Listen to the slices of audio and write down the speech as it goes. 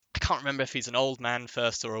can't remember if he's an old man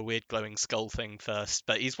first or a weird glowing skull thing first,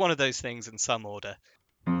 but he's one of those things in some order.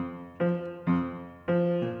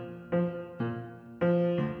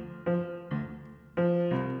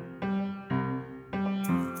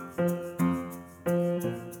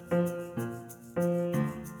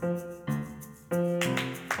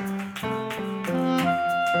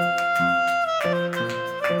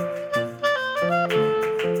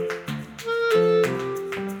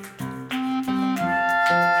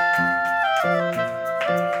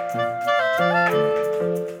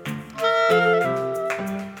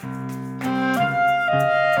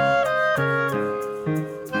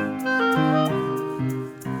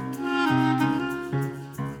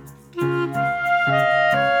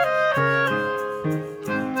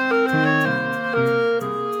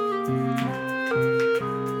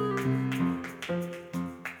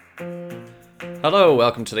 Hello,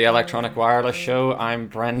 welcome to the Electronic Wireless Show. I'm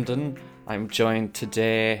Brendan. I'm joined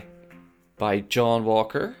today by John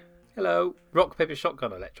Walker. Hello. Rock, Paper,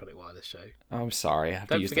 Shotgun Electronic Wireless Show. I'm sorry, I have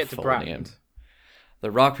Don't to use the forget full to brand. name.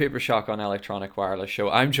 The Rock, Paper, Shotgun Electronic Wireless Show.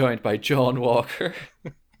 I'm joined by John Walker.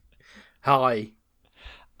 Hi.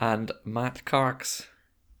 And Matt Cox.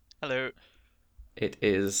 Hello. It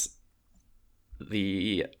is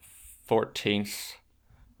the 14th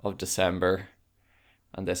of December,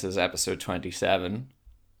 and this is episode 27.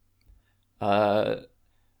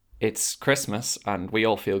 It's Christmas, and we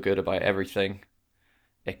all feel good about everything,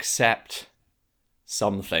 except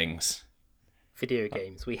some things. Video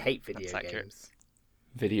games. We hate video games.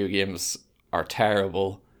 Video games are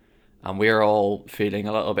terrible, and we're all feeling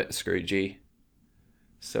a little bit Scroogey.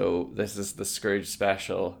 So this is the Scrooge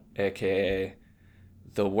special, aka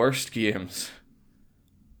the worst games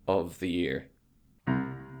of the year.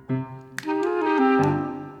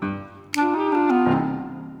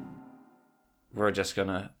 We're just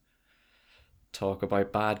gonna talk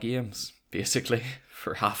about bad games, basically,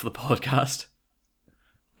 for half the podcast.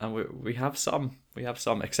 And we have some,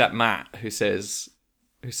 except Matt, who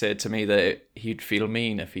said to me that he'd feel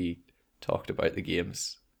mean if he talked about the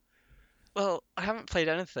games. Well, I haven't played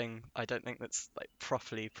anything I don't think that's like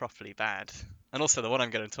properly bad. And also the one I'm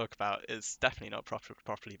going to talk about is definitely not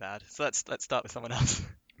properly bad. So let's start with someone else.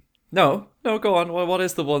 No, go on. Well, what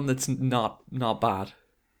is the one that's not bad?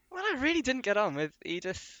 Well, I really didn't get on with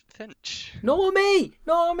Edith Finch. Nor me!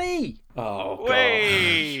 Oh, God.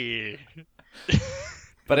 Way!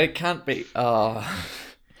 But it can't be. I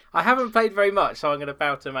haven't played very much, so I'm going to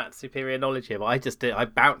bow to Matt's superior knowledge here, but I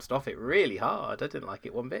bounced off it really hard. I didn't like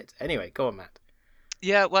it one bit. Anyway, go on, Matt.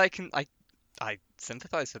 Yeah, well, I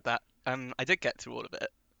sympathise with that. I did get through all of it,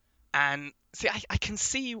 and see, I can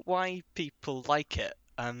see why people like it.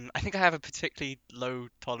 I think I have a particularly low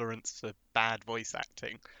tolerance for bad voice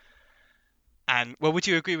acting. And well, would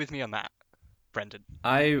you agree with me on that, Brendan?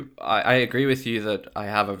 I agree with you that I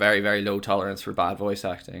have a very, very low tolerance for bad voice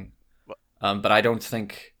acting. But I don't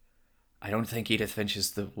think Edith Finch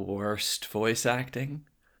is the worst voice acting.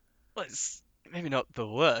 Well, it's maybe not the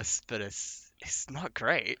worst, but it's not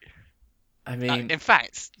great. I mean, In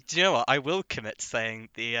fact, do you know what? I will commit to saying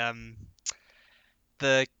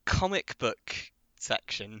the comic book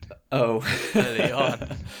section early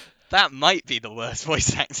on, that might be the worst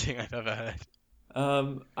voice acting I've ever heard.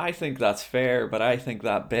 I think that's fair, but I think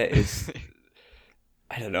that bit is,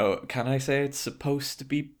 I don't know, can I say it's supposed to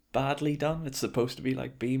be badly done? It's supposed to be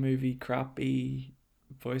like B-movie crappy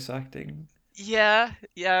voice acting. Yeah,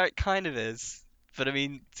 it kind of is. But I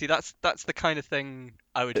mean, see, that's the kind of thing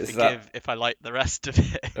I would forgive if I liked the rest of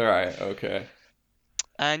it. All right, okay.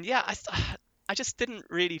 And yeah, I just didn't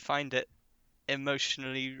really find it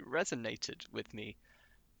emotionally resonated with me.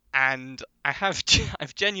 And I've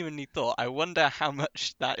genuinely thought, I wonder how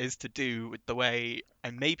much that is to do with the way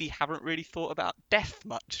I maybe haven't really thought about death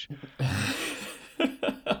much.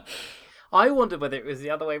 I wondered whether it was the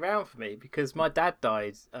other way around for me, because my dad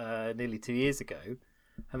died nearly 2 years ago,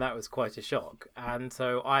 and that was quite a shock. And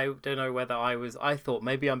so I don't know whether I thought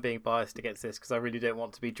maybe I'm being biased against this because I really don't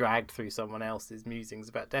want to be dragged through someone else's musings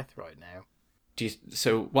about death right now.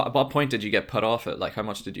 So what point did you get put off it? Like, how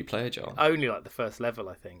much did you play, John? Only like the first level,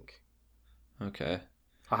 I think. Okay.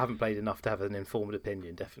 I haven't played enough to have an informed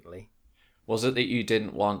opinion, definitely. Was it that you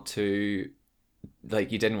didn't want to,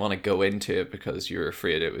 like, you didn't want to go into it because you were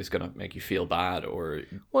afraid it was going to make you feel bad, or?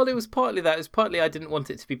 Well, it was partly that. It was partly I didn't want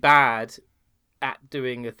it to be bad at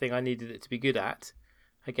doing the thing I needed it to be good at,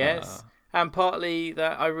 I guess. And partly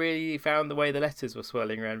that I really found the way the letters were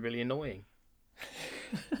swirling around really annoying.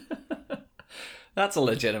 That's a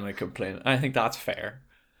legitimate complaint. I think that's fair.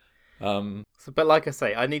 But like I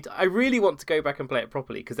say, I really want to go back and play it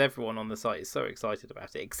properly because everyone on the site is so excited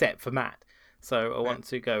about it, except for Matt. So I want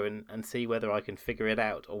to go and see whether I can figure it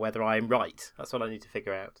out or whether I'm right. That's what I need to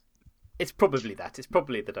figure out. It's probably that. It's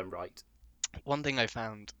probably that I'm right. One thing I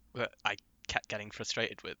found that I kept getting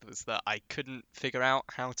frustrated with was that I couldn't figure out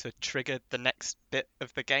how to trigger the next bit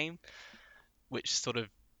of the game, which sort of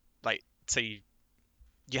like so you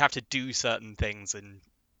have to do certain things and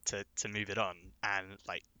to move it on, and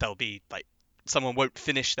like there'll be like someone won't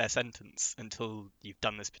finish their sentence until you've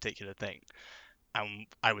done this particular thing, and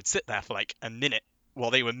I would sit there for like a minute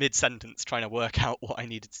while they were mid sentence trying to work out what I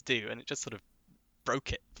needed to do, and it just sort of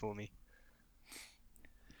broke it for me.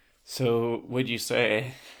 So would you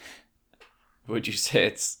say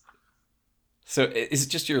it's so is it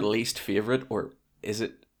just your least favorite, or is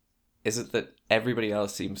it that everybody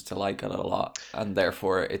else seems to like it a lot and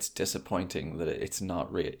therefore it's disappointing that it's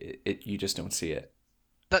not real, you just don't see it?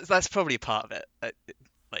 That's probably part of it.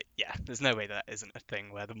 Like, yeah, there's no way that isn't a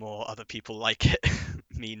thing where the more other people like it,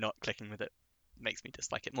 me not clicking with it makes me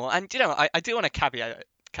dislike it more. And I do want to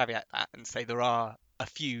caveat that and say there are a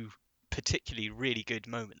few particularly really good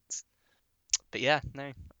moments. But yeah,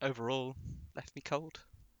 no, overall left me cold.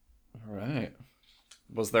 All right.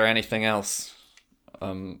 Was there anything else?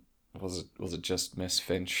 Was it just Miss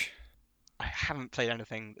Finch? I haven't played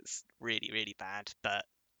anything that's really, really bad, but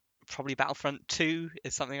probably Battlefront 2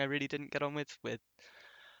 is something I really didn't get on with.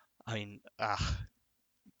 I mean,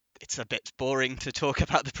 it's a bit boring to talk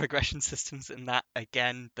about the progression systems in that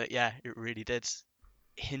again, but yeah, it really did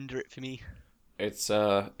hinder it for me. It's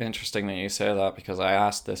interesting that you say that, because I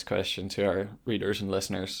asked this question to our readers and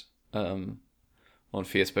listeners on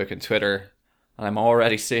Facebook and Twitter, and I'm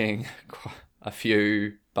already seeing a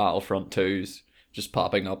few Battlefront 2s just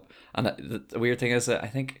popping up. And the weird thing is that I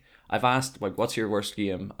think I've asked, like, what's your worst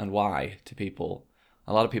game and why to people.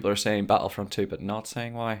 A lot of people are saying Battlefront 2, but not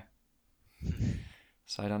saying why.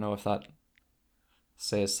 So I don't know if that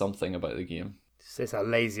says something about the game. It says how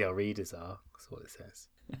lazy our readers are. That's what it says.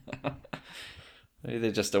 Maybe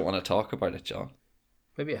they just don't want to talk about it, John.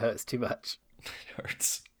 Maybe it hurts too much. It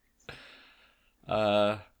hurts.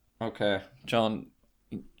 Okay, John,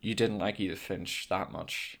 you didn't like Edith Finch that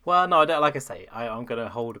much. Well, no, I don't. Like I say, I'm going to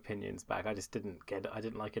hold opinions back. I just didn't I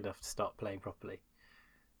didn't like it enough to start playing properly.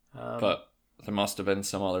 But there must have been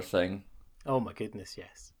some other thing. Oh my goodness,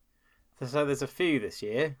 yes. So there's a few this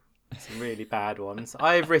year. Some really bad ones.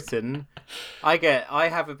 I have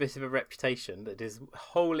a bit of a reputation that is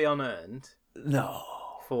wholly unearned. No.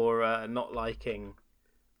 For not liking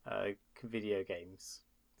video games.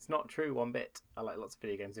 It's not true one bit. I like lots of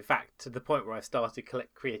video games. In fact, to the point where I've started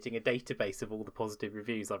creating a database of all the positive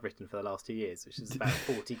reviews I've written for the last 2 years, which is about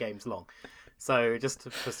 40 games long. So just to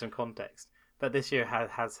put some context. But this year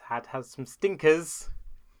has had some stinkers.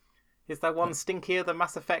 Is there one stinkier than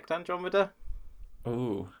Mass Effect Andromeda?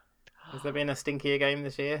 Ooh. Has there been a stinkier game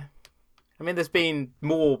this year? I mean, there's been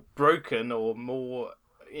more broken or more,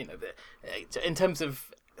 in terms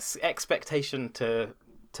of expectation to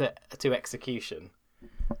execution.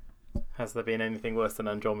 Has there been anything worse than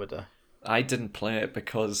Andromeda? I didn't play it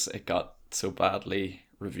because it got so badly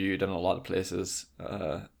reviewed in a lot of places,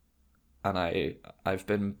 and I've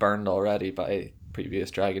been burned already by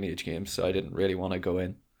previous Dragon Age games, so I didn't really want to go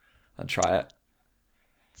in and try it.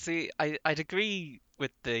 See, I'd agree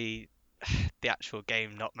with the actual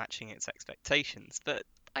game not matching its expectations, but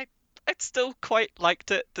I'd still quite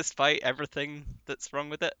liked it despite everything that's wrong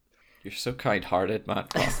with it. You're so kind-hearted, Matt.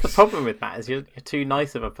 That's the problem with Matt, is you're too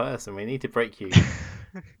nice of a person. We need to break you.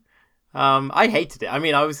 I hated it. I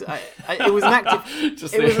mean, it was an active...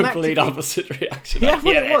 Just the complete opposite reaction. Yeah,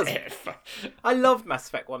 well, it was. I loved Mass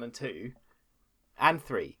Effect 1 and 2 and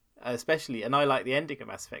 3, especially, and I like the ending of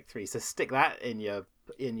Mass Effect 3, so stick that in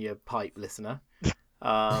your pipe, listener.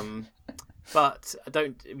 But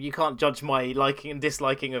you can't judge my liking and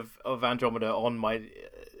disliking of Andromeda on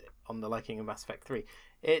the liking of Mass Effect 3.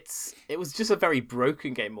 It was just a very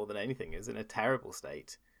broken game more than anything. It was in a terrible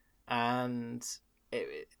state, and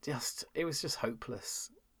it was just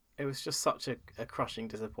hopeless. It was just such a crushing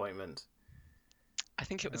disappointment. I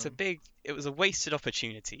think it was a wasted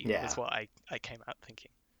opportunity. Yeah. Is what I came out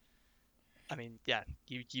thinking. I mean, yeah,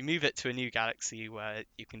 you move it to a new galaxy where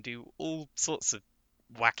you can do all sorts of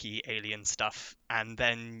wacky alien stuff, and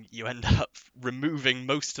then you end up removing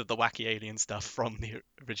most of the wacky alien stuff from the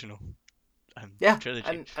original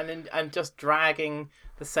trilogy. And just dragging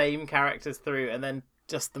the same characters through, and then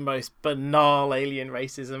just the most banal alien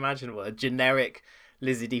races imaginable. A generic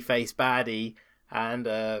lizardy face baddie and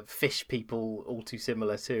fish people, all too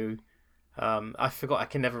similar to... I forgot. I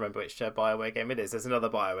can never remember which BioWare game it is. There's another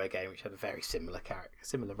BioWare game which had a very similar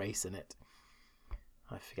race in it.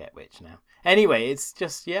 I forget which now. Anyway, it's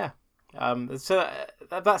just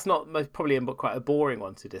That's not probably quite a boring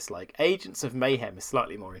one to dislike. Agents of Mayhem is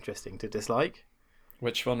slightly more interesting to dislike.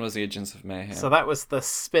 Which one was Agents of Mayhem? So that was the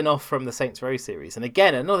spin-off from the Saints Row series, and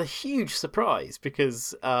again another huge surprise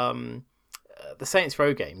because the Saints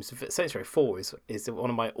Row games, Saints Row 4 is one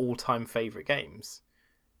of my all-time favourite games.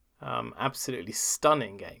 Absolutely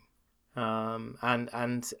stunning game.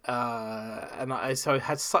 And I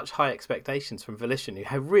had such high expectations from Volition,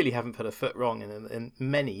 who really haven't put a foot wrong in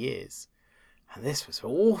many years, and this was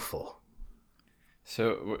awful.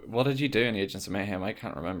 So what did you do in Agents of Mayhem? I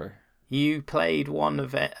can't remember. You played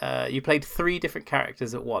you played 3 different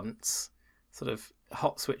characters at once, sort of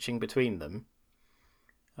hot switching between them,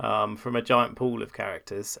 from a giant pool of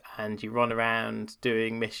characters, and you run around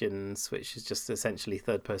doing missions, which is just essentially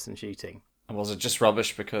third-person shooting. And was it just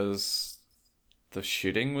rubbish because the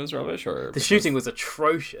shooting was rubbish, or the shooting was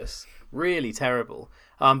atrocious, really terrible?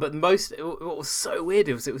 But what was so weird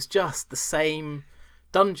was it was just the same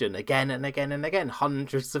dungeon again and again and again,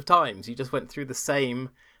 hundreds of times. You just went through the same.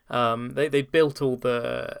 They built all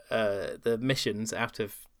the missions out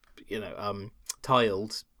of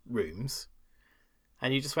tiled rooms,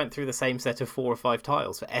 and you just went through the same set of 4 or 5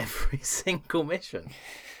 tiles for every single mission.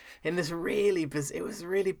 In this it was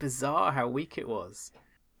really bizarre how weak it was.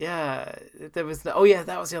 Yeah, there was that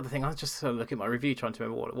was the other thing. I was just sort of looking at my review, trying to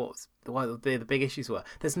remember what the big issues were.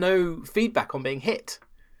 There's no feedback on being hit.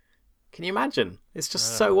 Can you imagine? It's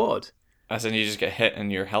just so odd. As in, you just get hit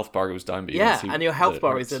and your health bar goes down, but and your health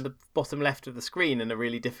bar is at the bottom left of the screen and a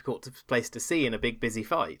really difficult place to see in a big busy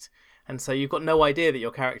fight. And so you've got no idea that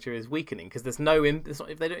your character is weakening because there's no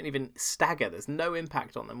if they don't even stagger, there's no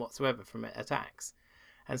impact on them whatsoever from attacks.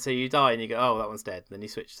 And so you die and you go, oh, that one's dead. Then you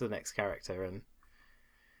switch to the next character, and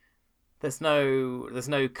there's no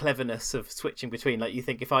cleverness of switching between. Like, you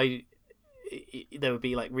think there would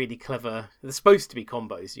be like really clever. There's supposed to be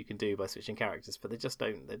combos you can do by switching characters, but they just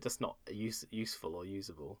don't. They're just not useful or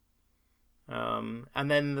usable. And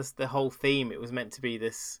then the whole theme. It was meant to be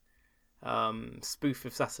this spoof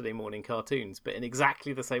of Saturday morning cartoons, but in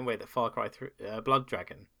exactly the same way that Far Cry Blood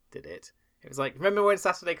Dragon did it. It was like, remember when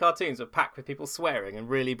Saturday cartoons were packed with people swearing and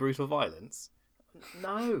really brutal violence?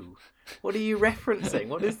 No. What are you referencing?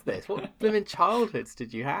 What is this? What blooming childhoods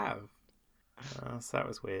did you have? So that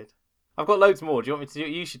was weird. I've got loads more. Do you want me to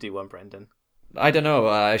do? You should do one, Brendan. I don't know.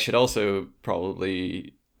 I should also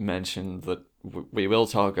probably mention that we will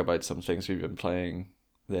talk about some things we've been playing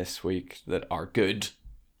this week that are good.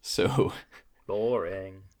 So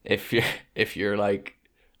boring. If you're like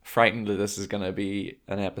frightened that this is going to be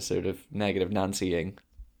an episode of negative Nancying,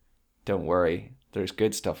 don't worry. There's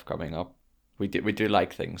good stuff coming up. We do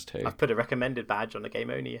like things too. I've put a recommended badge on the Game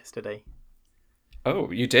Only yesterday.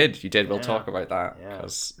 Oh, you did. We'll talk about that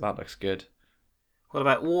because that looks good. What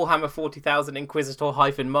about Warhammer 40,000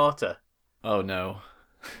 Inquisitor-Martyr? Oh no,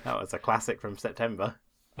 that was a classic from September.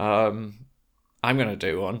 I'm gonna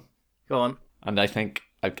do one. Go on. And I think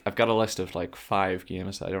I've got a list of like 5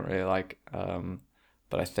 games that I don't really like.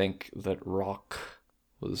 But I think that Rock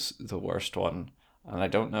was the worst one, and I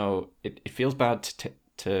don't know. It feels bad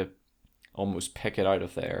to almost pick it out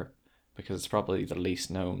of there because it's probably the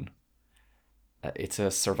least known. It's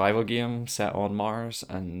a survival game set on Mars,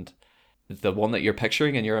 and the one that you're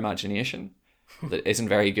picturing in your imagination that isn't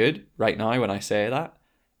very good right now when I say that,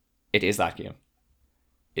 it is that game.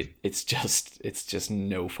 It's just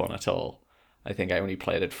no fun at all. I think I only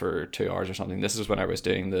played it for 2 hours or something. This is when I was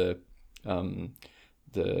doing the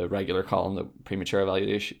regular column, the premature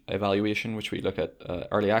evaluation, which we look at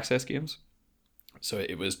early access games. So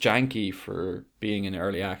it was janky for being in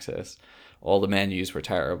early access. All the menus were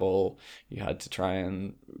terrible. You had to try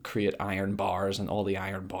and create iron bars, and all the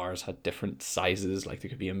iron bars had different sizes. Like there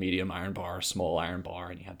could be a medium iron bar, a small iron bar,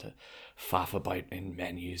 and you had to faff about in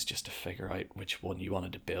menus just to figure out which one you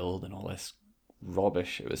wanted to build and all this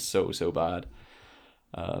rubbish. It was so bad.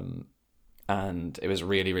 And it was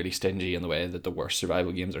really, really stingy in the way that the worst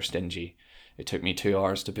survival games are stingy. It took me 2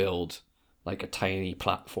 hours to build like a tiny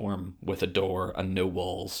platform with a door and no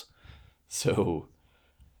walls. So,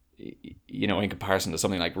 you know, in comparison to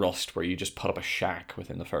something like Rust, where you just put up a shack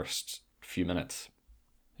within the first few minutes,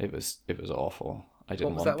 it was awful. What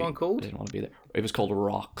was that one called? I didn't want to be there. It was called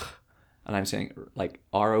Rock, and I'm saying like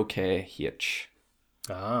ROKH.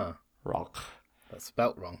 Ah, Rock. That's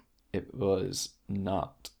spelt wrong. It was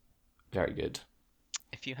not very good.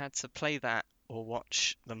 If you had to play that or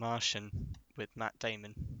watch The Martian with Matt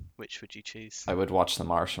Damon, which would you choose? I would watch The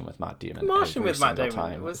Martian with Matt Damon. The Martian with Matt Damon.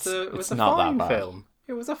 Time. It was a not fine that bad. film.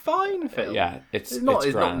 It was a fine film. Yeah, it's not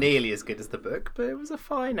grand. nearly as good as the book, but it was a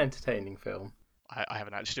fine, entertaining film. I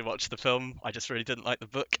haven't actually watched the film. I just really didn't like the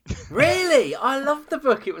book. Really? I loved the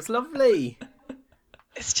book. It was lovely.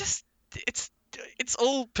 It's just it's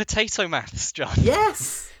all potato maths, John.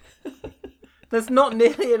 Yes. There's not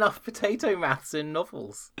nearly enough potato maths in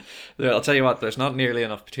novels. Yeah, I'll tell you what, there's not nearly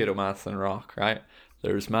enough potato maths in Rock, right?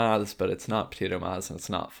 There's maths, but it's not potato maths and it's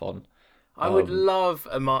not fun. I would love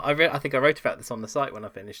I think I wrote about this on the site when I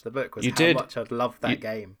finished the book, was You how did. much I'd love that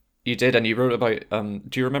game. You did, and you wrote about,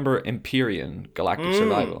 do you remember Empyrean Galactic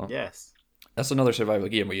Survival? Yes. That's another survival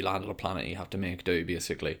game where you land on a planet and you have to make do,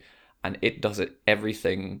 basically. And it does it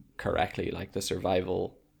everything correctly, like the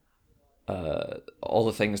survival, all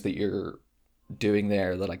the things that you're doing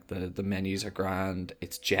there, the menus are grand,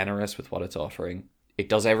 it's generous with what it's offering. It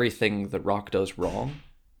does everything that Rock does wrong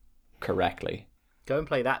correctly. Go and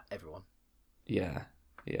play that, everyone. Yeah.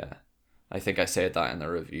 I think I said that in the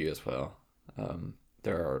review as well.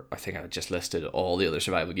 I think I just listed all the other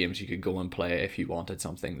survival games you could go and play if you wanted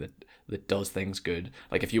something that does things good.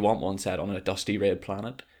 Like if you want one set on a dusty red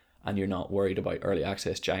planet and you're not worried about early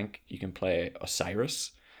access jank, you can play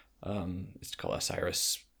Osiris. It's called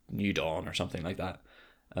Osiris New Dawn or something like that.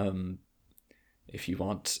 If you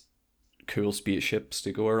want cool spaceships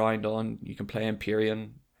to go around on, you can play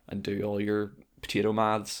Empyrean and do all your potato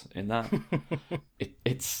maths in that.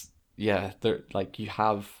 They're like, you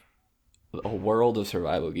have a world of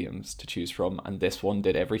survival games to choose from, and this one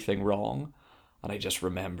did everything wrong, and I just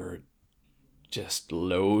remember just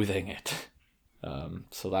loathing it.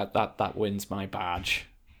 So that wins my badge.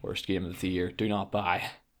 Worst game of the year. Do not buy.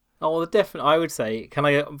 Oh, well, definitely. I would say, can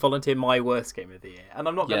I volunteer my worst game of the year? And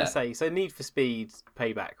I'm not going to say, so Need for Speed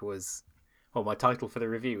Payback was, well, my title for the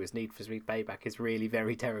review was Need for Speed Payback is really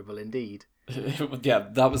very terrible indeed. Yeah,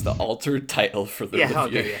 that was the altered title for the review.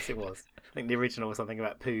 Okay, yes, it was. I think the original was something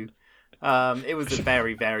about poo. It was a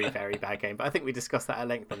very, very, very bad game, but I think we discussed that at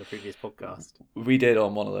length on the previous podcast. We did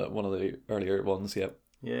on one of the earlier ones, yeah.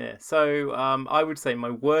 Yeah, so I would say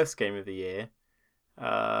my worst game of the year.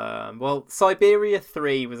 Well, Siberia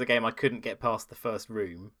 3 was a game I couldn't get past the first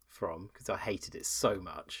room from because I hated it so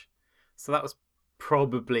much. So that was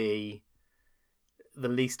probably the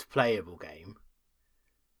least playable game.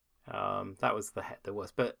 That was the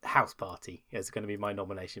worst. But House Party is going to be my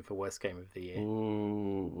nomination for worst game of the year.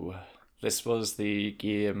 Ooh, this was the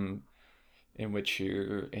game in which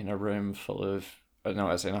you're in a room full of,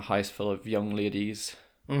 as in a house full of young ladies.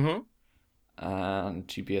 Mm-hmm.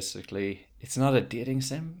 And you basically, it's not a dating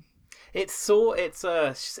sim. It's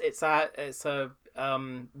a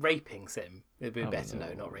raping sim. It'd be better.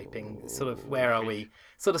 No, not raping. Sort of, where are we?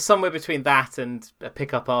 Sort of somewhere between that and a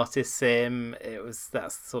pickup artist sim. It was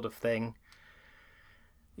that sort of thing.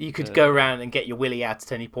 You could go around and get your willy out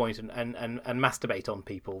at any point and masturbate on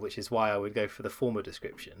people, which is why I would go for the former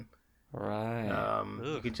description. Right.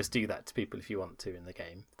 You could just do that to people if you want to in the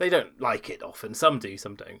game. They don't like it often. Some do,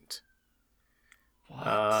 some don't.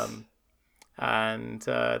 What? And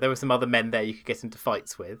there were some other men there you could get into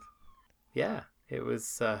fights with. Yeah, it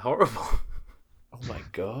was horrible. Oh my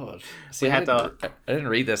god! See, I didn't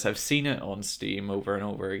read this. I've seen it on Steam over and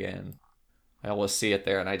over again. I always see it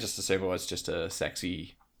there, and I just assume it was just a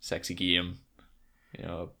sexy game.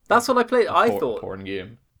 That's what I played. I thought porn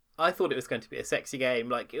game. I thought it was going to be a sexy game.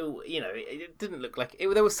 Like, it didn't look like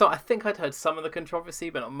it. There was I think I'd heard some of the controversy,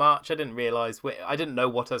 but not much. I didn't realize. I didn't know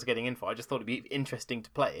what I was getting in for. I just thought it'd be interesting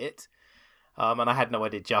to play it, and I had no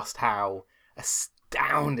idea just how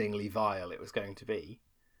astoundingly vile it was going to be.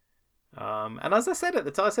 And as I said at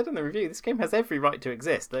the time, I said in the review, this game has every right to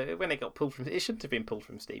exist. When it got pulled from, it shouldn't have been pulled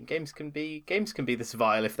from Steam. Games can be this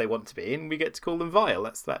vile if they want to be, and we get to call them vile.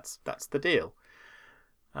 That's the deal.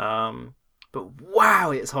 But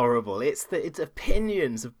wow, it's horrible. Its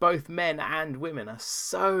opinions of both men and women are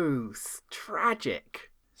so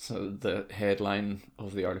tragic. So the headline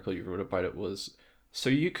of the article you wrote about it was, so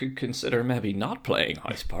you could consider maybe not playing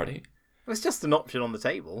House Party. It's just an option on the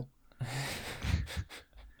table.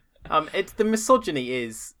 It's the misogyny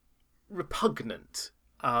is repugnant,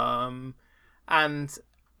 and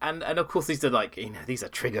of course these are these are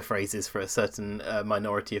trigger phrases for a certain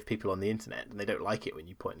minority of people on the internet, and they don't like it when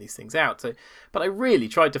you point these things out. So, but I really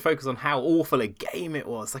tried to focus on how awful a game it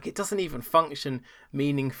was. Like, it doesn't even function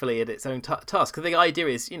meaningfully at its own task. Because the idea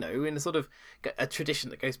is, in a sort of a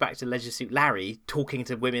tradition that goes back to Leisure Suit Larry, talking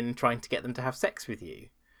to women, trying to get them to have sex with you.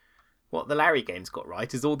 What the Larry games got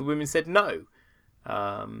right is all the women said no.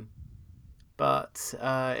 But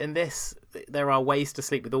in this, there are ways to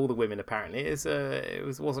sleep with all the women. Apparently,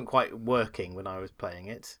 it wasn't quite working when I was playing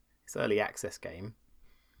it. It's an early access game.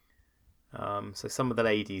 So some of the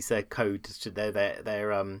ladies, their code,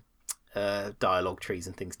 their dialogue trees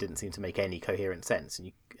and things didn't seem to make any coherent sense,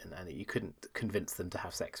 and you couldn't convince them to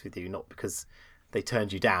have sex with you, not because they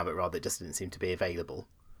turned you down, but rather it just didn't seem to be available.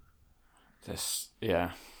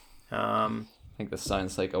 Yeah. I think this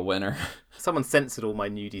sounds like a winner. Someone censored all my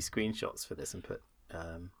nudie screenshots for this and put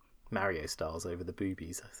Mario stars over the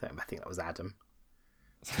boobies. I think that was Adam.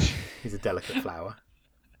 He's a delicate flower.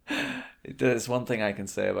 There's one thing I can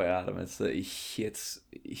say about Adam, it's that he hates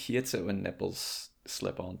it when nipples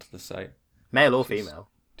slip onto the site. Male or female.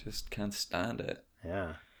 Just can't stand it.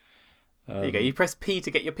 Yeah. There you go. You press P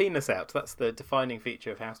to get your penis out. That's the defining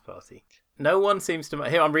feature of House Party. No one seems to...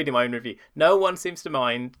 Here, I'm reading my own review. No one seems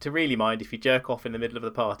to really mind if you jerk off in the middle of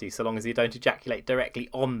the party, so long as you don't ejaculate directly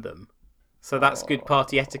on them. So that's good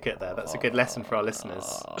party etiquette there. That's a good lesson for our listeners.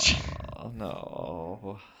 Oh,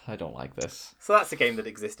 no. I don't like this. So that's a game that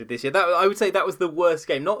existed this year. I would say that was the worst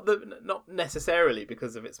game. Not necessarily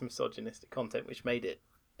because of its misogynistic content, which made it,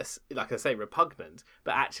 like I say, repugnant,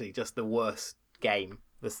 but actually just the worst game.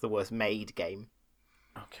 That's the worst made game.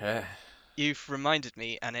 Okay. You've reminded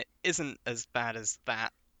me, and it isn't as bad as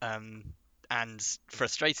that. And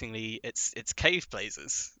frustratingly, it's Cave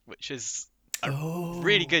Blazers, which is a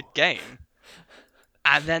really good game.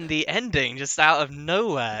 And then the ending, just out of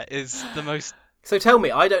nowhere, is the most... So tell me,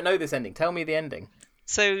 I don't know this ending. Tell me the ending.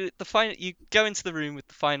 So you go into the room with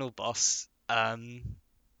the final boss. I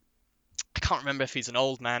can't remember if he's an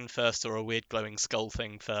old man first or a weird glowing skull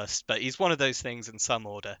thing first, but he's one of those things in some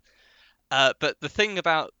order. But the thing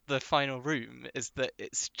about the final room is that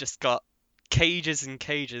it's just got cages and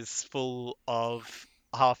cages full of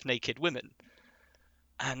half-naked women.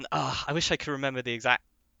 And I wish I could remember the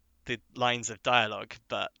lines of dialogue,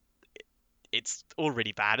 but it's all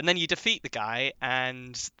really bad. And then you defeat the guy,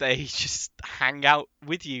 and they just hang out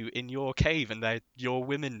with you in your cave, and they're your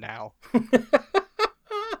women now.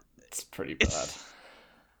 It's pretty bad.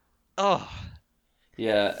 Oh.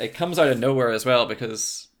 Yeah, it comes out of nowhere as well,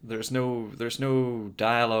 because there's no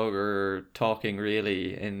dialogue or talking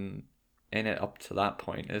really in it up to that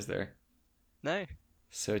point, is there? No.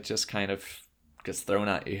 So it just kind of gets thrown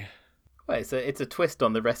at you. Well, it's a twist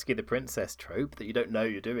on the rescue the princess trope that you don't know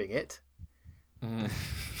you're doing it. On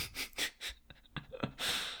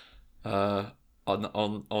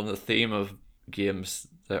the theme of games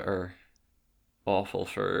that are awful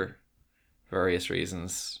for various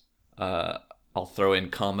reasons, I'll throw in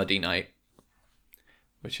Comedy Night,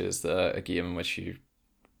 which is a game in which you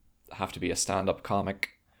have to be a stand-up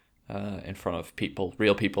comic in front of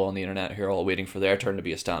real people on the internet who are all waiting for their turn to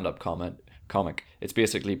be a stand-up comic. It's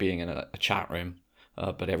basically being in a chat room,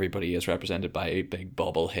 but everybody is represented by big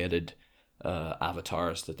bobble-headed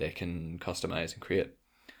avatars that they can customize and create.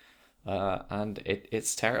 And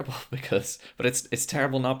it's terrible but it's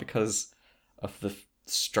terrible not because of the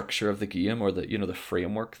structure of the game or the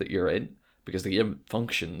framework that you're in, because the game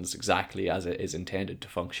functions exactly as it is intended to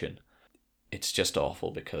function. It's just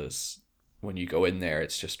awful because when you go in there,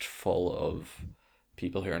 it's just full of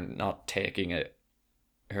people who are not taking it,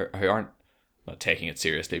 who aren't not taking it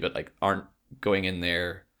seriously, but like aren't going in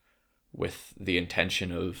there with the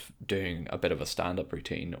intention of doing a bit of a stand-up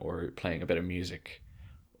routine or playing a bit of music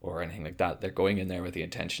or anything like that. They're going in there with the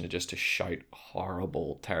intention to shout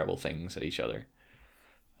horrible, terrible things at each other.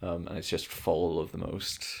 And it's just full of the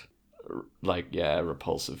most,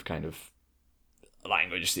 repulsive kind of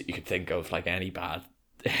language that you could think of, like any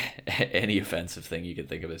offensive thing you could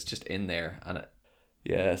think of is just in there. And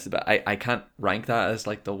I can't rank that as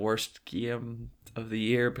like the worst game of the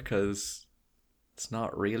year because it's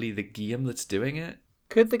not really the game that's doing it.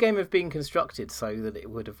 Could the game have been constructed so that it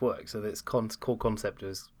would have worked, so that its core concept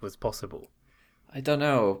was possible? I don't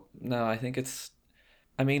know. No, I think it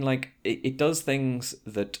does things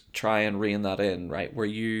that try and rein that in, right? Where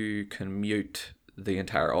you can mute the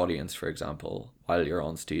entire audience, for example, while you're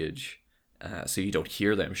on stage. So you don't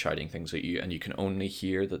hear them shouting things at you, and you can only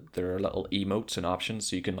hear that there are little emotes and options,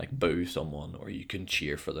 so you can like boo someone, or you can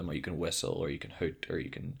cheer for them, or you can whistle, or you can hoot, or you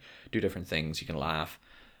can do different things, you can laugh.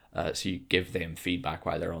 So you give them feedback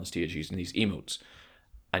while they're on stage using these emotes.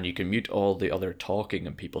 And you can mute all the other talking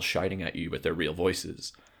and people shouting at you with their real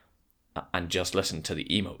voices and just listen to the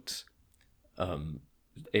emotes.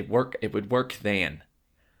 It would work then.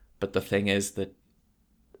 But the thing is that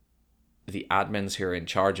the admins who are in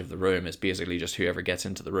charge of the room is basically just whoever gets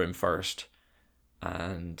into the room first.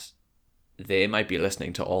 And they might be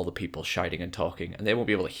listening to all the people shouting and talking, and they won't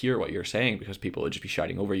be able to hear what you're saying because people will just be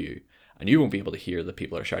shouting over you. And you won't be able to hear the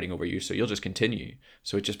people are shouting over you, so you'll just continue.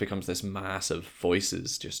 So it just becomes this mass of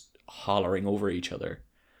voices just hollering over each other.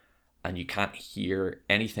 And you can't hear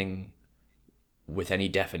anything with any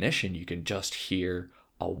definition. You can just hear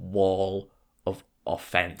a wall of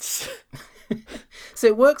offense. So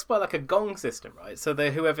it works by like a gong system, right? So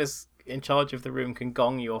that whoever's in charge of the room can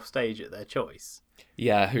gong you off stage at their choice.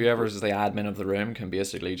 Yeah, whoever's the admin of the room can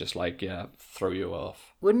basically just like, yeah, throw you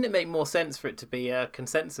off. Wouldn't it make more sense for it to be a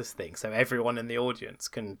consensus thing, so everyone in the audience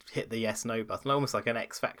can hit the yes/no button, almost like an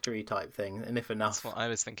X Factory type thing? And if enough, That's what I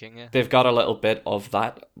was thinking. Yeah. They've got a little bit of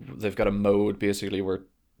that. They've got a mode basically where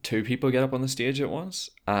two people get up on the stage at once,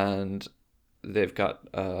 and they've got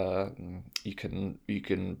you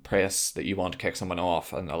can press that you want to kick someone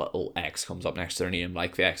off, and a little X comes up next to their name,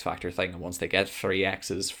 like the X Factor thing. And once they get 3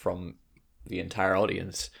 X's from the entire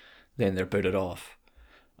audience, then they're booted off,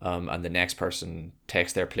 and the next person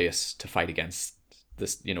takes their place to fight against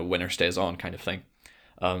this, winner stays on kind of thing.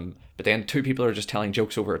 But then 2 people are just telling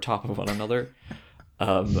jokes over the top of one another,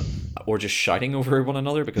 or just shouting over one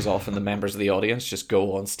another, because often the members of the audience just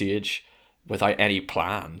go on stage without any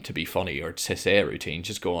plan to be funny or to say a routine,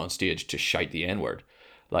 just go on stage to shout the N-word.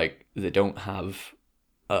 Like, they don't have,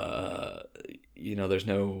 there's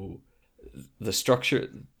no... The structure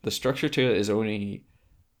to it is only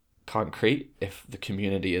concrete if the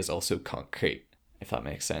community is also concrete, if that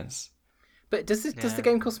makes sense. But does the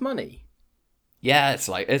game cost money? Yeah,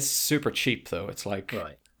 it's super cheap though. It's like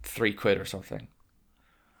Right. £3 or something.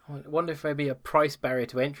 I wonder if maybe a price barrier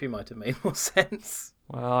to entry might have made more sense.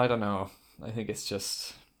 Well, I don't know. I think it's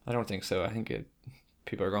just... I don't think so. I think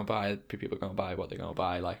people are going to buy what they're going to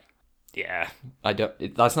buy. Like, yeah,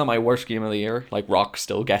 that's not my worst game of the year. Like, Rock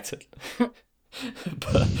still gets it.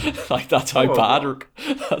 But like, that's how bad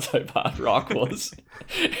Rock was.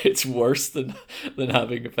 It's worse than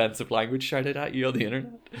having offensive language shouted at you on the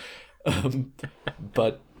internet.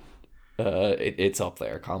 But it's up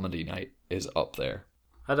there. Comedy Night is up there.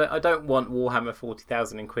 I don't want Warhammer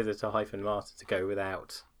 40,000 Inquisitor -Martyr to go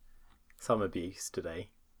without some abuse today.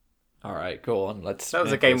 All right, go on. That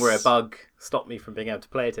was a game where a bug stopped me from being able to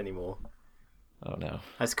play it anymore. Oh no!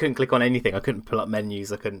 I just couldn't click on anything. I couldn't pull up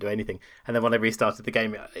menus. I couldn't do anything. And then when I restarted the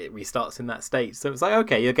game, it restarts in that state. So it was like,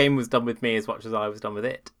 okay, your game was done with me as much as I was done with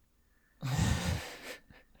it.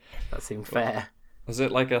 That seemed fair. Was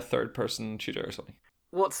it like a third-person shooter or something?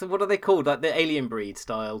 What are they called? Like the Alien Breed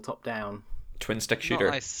style, top-down. Twin-stick shooter.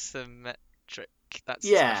 Not isometric. That's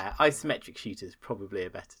Isometric shooter is probably a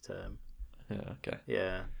better term. Yeah. Okay.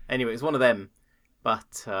 Yeah. Anyway, it's one of them.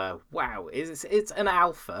 But wow, it's an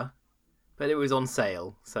alpha, but it was on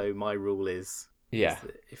sale. So my rule is, yeah,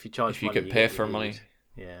 if you charge, if you money, could pay for money,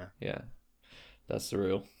 yeah, that's the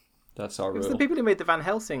rule. That's our it was rule. the people who made the Van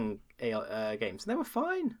Helsing games, and they were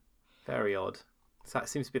fine. Very odd. So that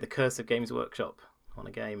seems to be the curse of Games Workshop on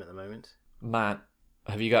a game at the moment. Matt,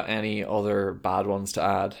 have you got any other bad ones to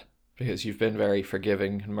add? Because you've been very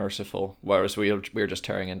forgiving and merciful, whereas we're just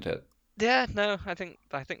tearing into it. Yeah, no, I think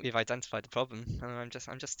we've identified the problem. I'm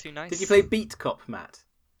just too nice. Did you play Beat Cop, Matt?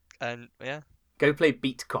 Yeah. Go play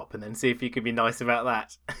Beat Cop and then see if you can be nice about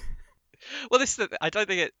that. Well, I don't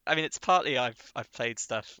think it. I mean, it's partly I've played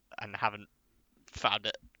stuff and haven't found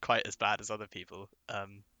it quite as bad as other people.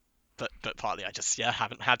 But partly I just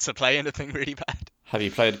haven't had to play anything really bad. Have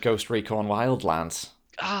you played Ghost Recon Wildlands?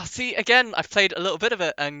 See, again, I've played a little bit of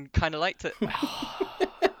it and kind of liked it.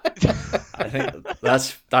 I think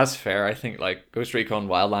that's fair. I think like Ghost Recon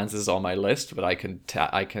Wildlands is on my list, but I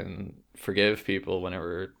can forgive people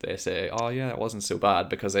whenever they say, "Oh yeah, it wasn't so bad,"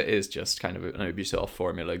 because it is just kind of an Ubisoft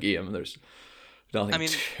formula game. There's nothing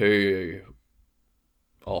too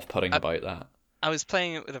off-putting about that. I was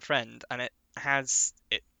playing it with a friend, and it has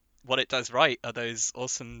it. What it does right are those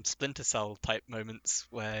awesome Splinter Cell type moments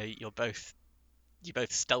where you both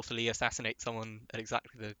stealthily assassinate someone at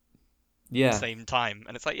exactly the same time,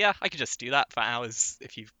 and it's like, I could just do that for hours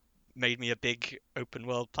if you made me a big open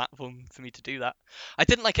world platform for me to do that. I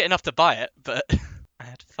didn't like it enough to buy it, but I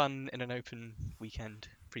had fun in an open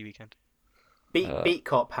free weekend. Beat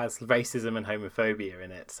Cop has racism and homophobia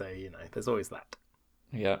in it, so there's always that.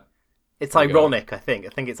 Yeah. It's ironic, I think. I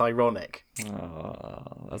think it's ironic.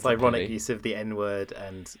 Oh, that's it's ironic use of the N-word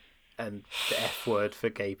and the F-word for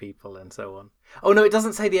gay people and so on. Oh no, it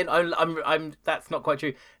doesn't say the N. I'm. That's not quite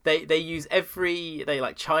true. They use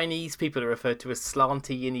Chinese people are referred to as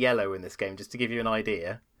slanty in yellow in this game, just to give you an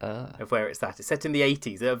idea of where it's at. It's set in the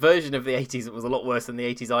 80s, a version of the 80s that was a lot worse than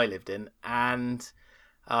the 80s I lived in, and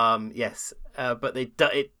but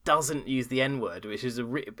it doesn't use the N-word, which is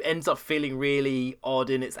ends up feeling really odd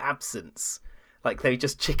in its absence. Like they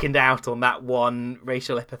just chickened out on that one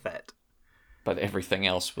racial epithet. But everything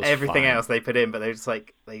else was everything fine. else they put in, but they just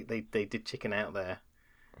they did chicken out there.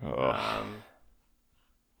 Oh.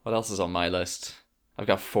 What else is on my list? I've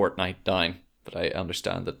got Fortnite down, but I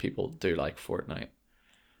understand that people do like Fortnite.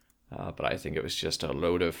 But I think it was just a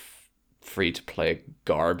load of free to play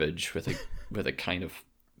garbage with a kind of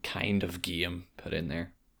game put in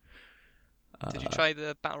there. Did you try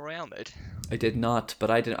the Battle Royale mode? I did not,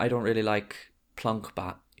 but I don't really like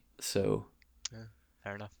Plunkbat, so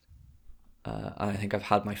Fair enough. and I think I've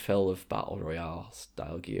had my fill of Battle Royale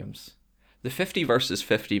style games. The 50 versus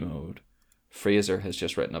 50 mode, Fraser has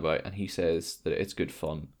just written about, and he says that it's good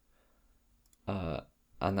fun.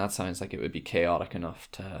 And that sounds like it would be chaotic enough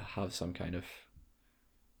to have some kind of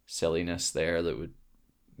silliness there that would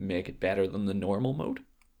make it better than the normal mode.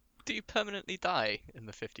 Do you permanently die in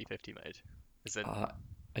the 50-50 mode? Is it?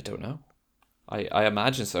 I don't know. I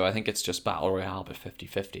imagine so. I think it's just Battle Royale but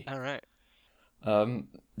 50-50. All right.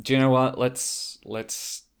 Do you know what? Let's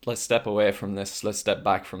step away from this. Let's step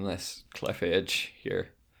back from this cliff edge here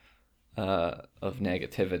of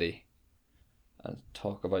negativity and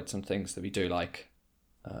talk about some things that we do like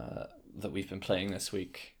that we've been playing this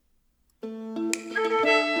week.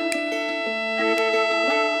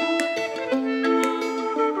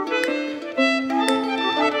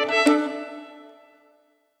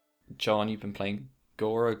 John, you've been playing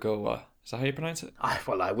Gorogoa. Is that how you pronounce it?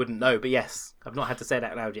 Well, I wouldn't know, but yes, I've not had to say it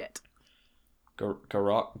out loud yet.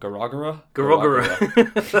 Garogara?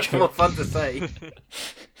 Garogara. That's more fun to say.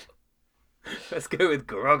 Let's go with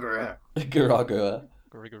Garogara. Garogara.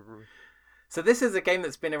 So So this is a game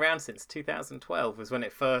that's been around since 2012 was when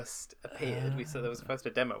it first appeared. We saw there was first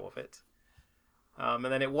a demo of it. And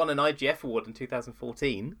then it won an IGF award in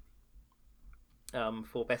 2014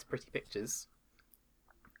 for Best Pretty Pictures.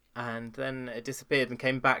 And then it disappeared and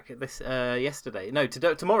came back this yesterday. No,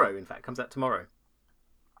 tomorrow, in fact. Comes out tomorrow.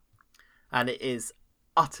 And it is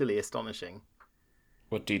utterly astonishing.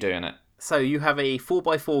 What do you do in it? So you have a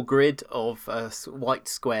 4x4 grid of white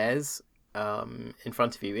squares in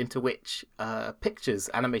front of you, into which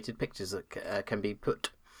animated pictures can be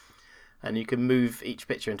put. And you can move each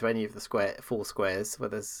picture into any of the four squares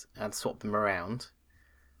and swap them around.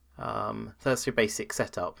 So that's your basic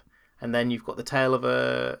setup. And then you've got the tale of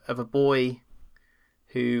a boy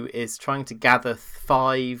who is trying to gather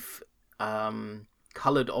 5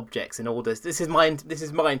 coloured objects in order. This is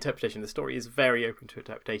my interpretation. The story is very open to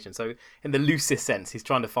interpretation. So in the loosest sense, he's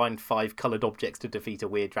trying to find 5 coloured objects to defeat a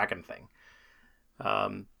weird dragon thing.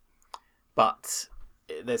 But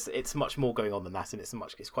it's much more going on than that, and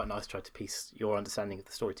it's quite nice to try to piece your understanding of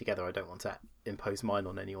the story together. I don't want to impose mine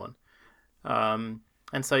on anyone.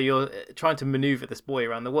 And so you're trying to maneuver this boy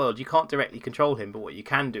around the world. You can't directly control him, but what you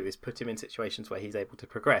can do is put him in situations where he's able to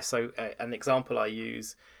progress. So an example I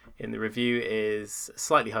use in the review is a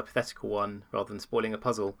slightly hypothetical one, rather than spoiling a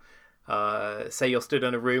puzzle. Say you're stood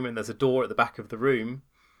in a room and there's a door at the back of the room,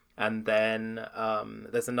 and then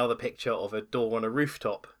there's another picture of a door on a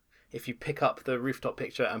rooftop. If you pick up the rooftop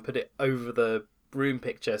picture and put it over the room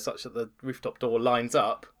picture such that the rooftop door lines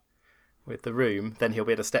up with the room, then he'll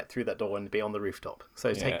be able to step through that door and be on the rooftop.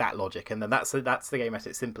 So take that logic, and then that's the game at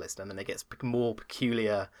its simplest, and then it gets more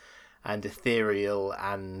peculiar and ethereal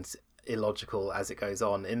and illogical as it goes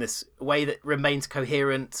on in this way that remains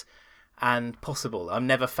coherent and possible. I've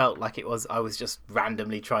never felt like I was just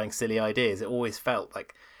randomly trying silly ideas. It always felt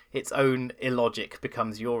like its own illogic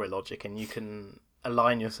becomes your illogic, and you can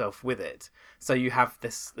align yourself with it. So you have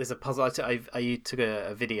there's a puzzle. I took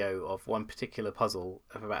a video of one particular puzzle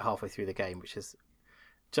of about halfway through the game, which is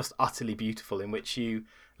just utterly beautiful, in which you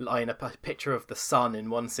line up a picture of the sun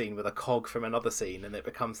in one scene with a cog from another scene, and it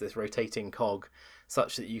becomes this rotating cog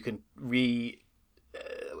such that you can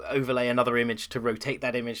overlay another image to rotate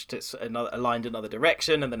that image to aligned another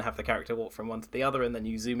direction, and then have the character walk from one to the other, and then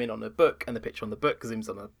you zoom in on a book, and the picture on the book zooms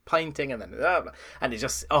on a painting, and then and it's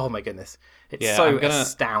just, oh my goodness, it's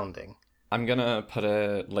astounding. I'm gonna put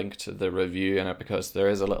a link to the review in it, because there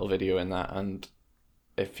is a little video in that, and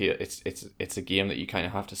it's a game that you kind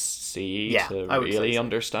of have to see to really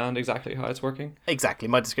understand exactly how it's working. Exactly,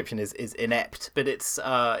 my description is inept, but it's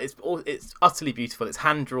utterly beautiful. It's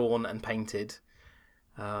hand drawn and painted.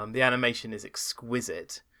 The animation is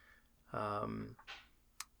exquisite.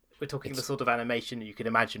 We're talking the sort of animation you could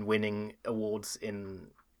imagine winning awards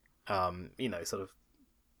in, sort of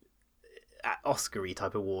Oscar-y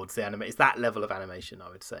type awards. It's that level of animation, I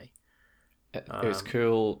would say. It was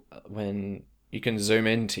cool when you can zoom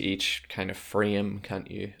into each kind of frame, can't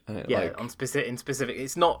you? And in specific.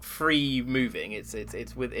 It's not free moving.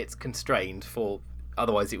 It's constrained for.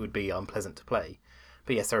 Otherwise, it would be unpleasant to play.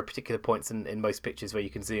 But yes, there are particular points in most pictures where you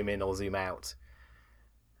can zoom in or zoom out.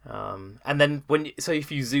 And then so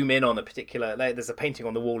if you zoom in on a particular, like, there's a painting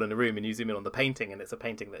on the wall in a room, and you zoom in on the painting, and it's a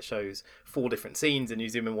painting that shows 4 different scenes, and you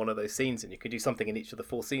zoom in one of those scenes, and you can do something in each of the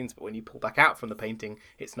 4 scenes. But when you pull back out from the painting,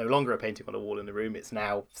 it's no longer a painting on a wall in the room. It's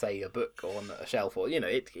now, say, a book on a shelf, or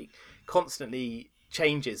it constantly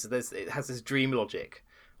changes. It has this dream logic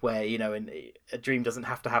where a dream doesn't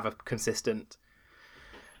have to have a consistent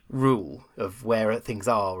rule of where things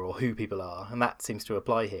are or who people are, and that seems to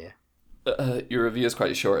apply here. Your review is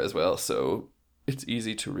quite short as well, so it's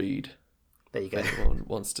easy to read. There you go. If anyone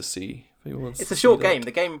wants to see. It's a short game.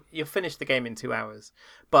 The game, you'll finish the game in 2 hours.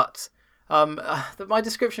 But my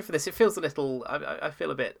description for this, it feels a little. I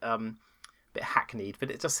feel a bit hackneyed,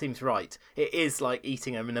 but it just seems right. It is like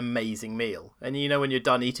eating an amazing meal, and when you're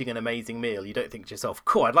done eating an amazing meal, you don't think to yourself,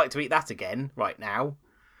 "Cool, I'd like to eat that again right now."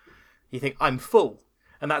 You think, "I'm full."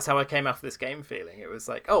 And that's how I came after this game feeling. It was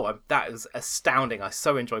like, that was astounding. I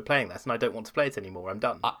so enjoy playing that, and I don't want to play it anymore. I'm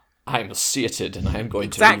done. I'm sated, and I am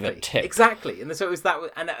going to leave a tip. Exactly. And so it was that,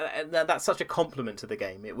 and that's such a compliment to the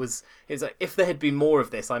game. It was like, if there had been more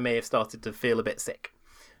of this, I may have started to feel a bit sick.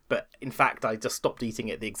 But in fact, I just stopped eating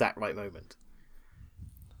it at the exact right moment.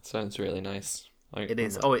 Sounds really nice. It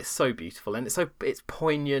is. Oh, it's so beautiful, and it's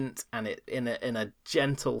poignant, and it in a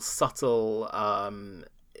gentle, subtle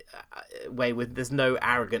way. There's no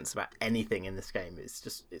arrogance about anything in this game.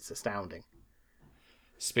 It's astounding.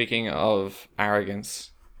 Speaking of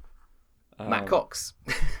arrogance, Matt Cox.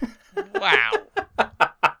 Wow.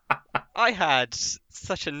 I had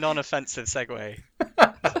such a non-offensive segue.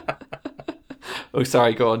 Oh,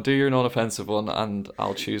 sorry, go on. Do your non-offensive one, and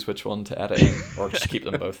I'll choose which one to edit in, or just keep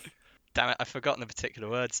them both. Damn it, I've forgotten the particular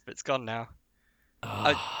words, but it's gone now.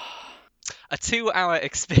 A 2-hour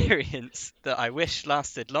experience that I wish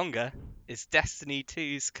lasted longer is Destiny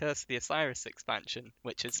 2's Curse of the Osiris expansion,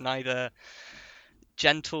 which is neither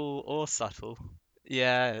gentle or subtle.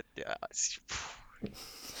 Yeah, it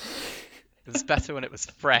was better when it was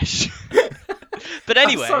fresh. But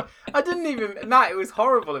anyway, I didn't even, Matt, it was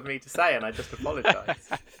horrible of me to say, and I just apologise.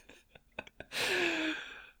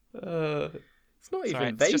 It's not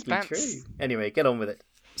even vaguely true. Anyway, get on with it.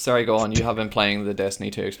 Sorry, go on. You have been playing the Destiny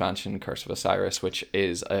 2 expansion, Curse of Osiris, which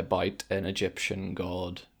is about an Egyptian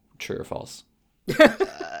god. True or false?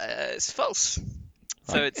 It's false.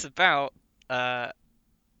 So it's about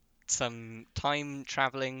some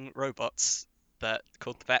time-traveling robots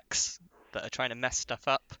called the Vex that are trying to mess stuff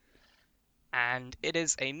up. And it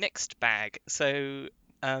is a mixed bag. So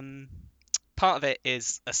part of it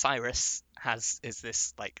is Osiris is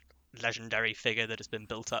this like legendary figure that has been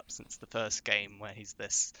built up since the first game, where he's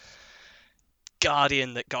this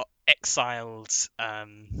guardian that got exiled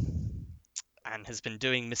and has been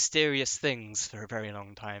doing mysterious things for a very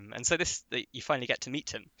long time. And so you finally get to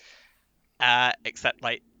meet him. Except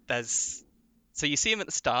like so you see him at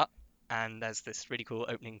the start, and there's this really cool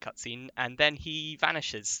opening cutscene, and then he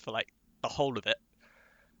vanishes for like the whole of it,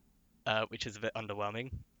 which is a bit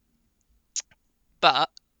underwhelming. But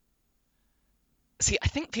see, I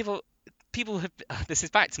think people have. This is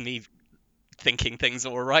back to me thinking things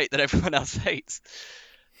are all right that everyone else hates.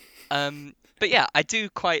 But yeah, I do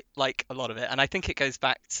quite like a lot of it, and I think it goes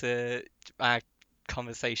back to our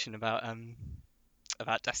conversation about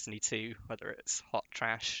Destiny 2, whether it's hot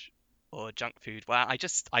trash or junk food. Where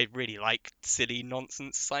I really like silly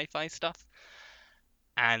nonsense sci-fi stuff.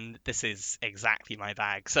 And this is exactly my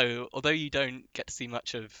bag. So although you don't get to see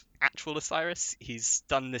much of actual Osiris, he's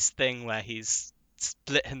done this thing where he's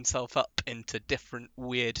split himself up into different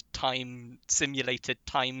weird simulated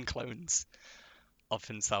time clones of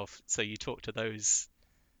himself. So you talk to those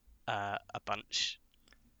a bunch.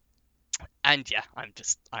 And yeah,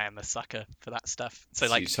 I am a sucker for that stuff. So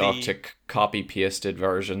like you talk to copy-pasted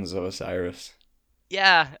versions of Osiris.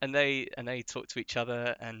 Yeah, and they talk to each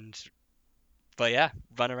other but yeah,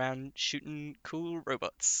 run around shooting cool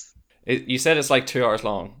robots. You said it's like 2 hours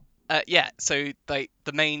long. Yeah, so the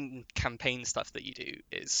main campaign stuff that you do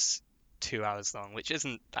is 2 hours long, which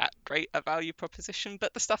isn't that great a value proposition,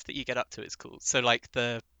 but the stuff that you get up to is cool. So like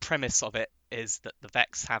the premise of it is that the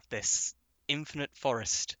Vex have this infinite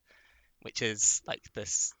forest, which is like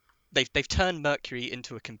this. They've turned Mercury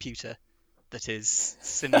into a computer that is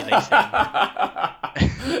simulating.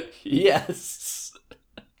 Yes.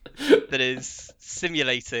 That is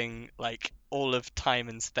simulating like all of time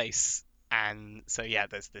and space. And so yeah,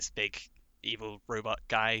 there's this big evil robot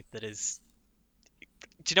guy that is.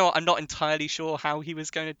 Do you know what? I'm not entirely sure how he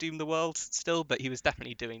was going to doom the world still, but he was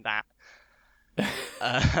definitely doing that.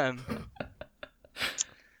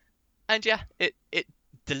 And yeah, it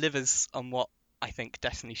delivers on what I think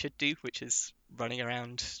Destiny should do, which is running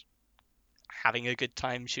around having a good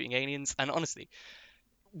time shooting aliens. And honestly,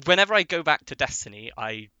 whenever I go back to Destiny,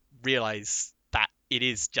 I realize that it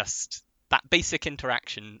is just that basic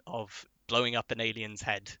interaction of blowing up an alien's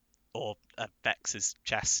head or a Vex's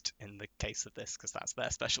chest in the case of this, because that's their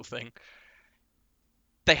special thing.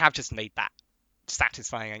 They have just made that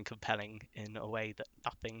satisfying and compelling in a way that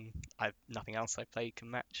nothing else I play can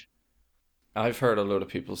match. I've heard a lot of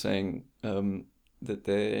people saying that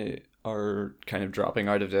they are kind of dropping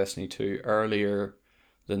out of Destiny 2 earlier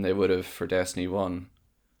than they would have for Destiny 1.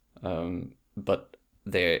 But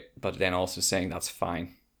then also saying that's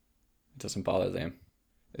fine. It doesn't bother them.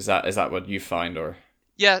 Is that what you find, or?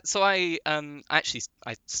 Yeah, so I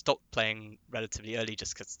stopped playing relatively early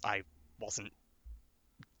just because I wasn't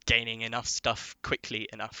gaining enough stuff quickly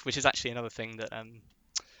enough, which is actually another thing that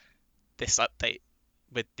this update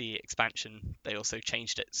with the expansion, they also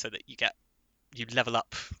changed it so that you level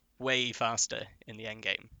up way faster in the end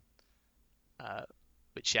game,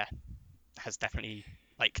 which has definitely,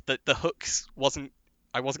 like, the hooks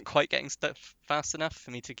I wasn't quite getting stuff fast enough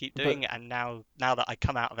for me to keep doing, and now that I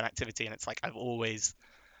come out of an activity and it's like I've always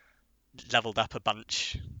leveled up a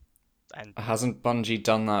bunch. And hasn't Bungie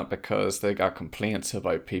done that because they got complaints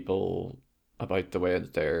about the way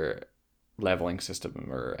that their leveling system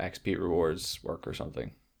or XP rewards work or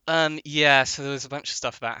something? Yeah, so there was a bunch of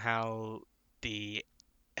stuff about how it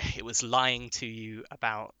was lying to you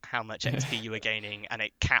about how much XP you were gaining, and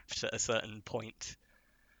it capped at a certain point,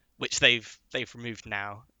 which they've removed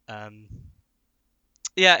now.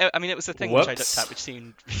 Yeah, I mean, it was a thing which I looked at, which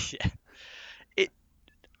seemed yeah. It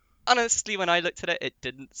honestly, when I looked at it, it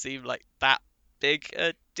didn't seem like that big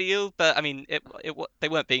a deal. But I mean, they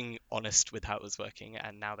weren't being honest with how it was working,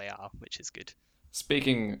 and now they are, which is good.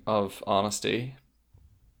 Speaking of honesty,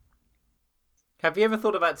 Have you ever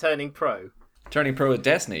thought about turning pro? turning pro at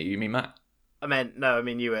Destiny, you mean Matt? I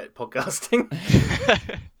mean you at podcasting.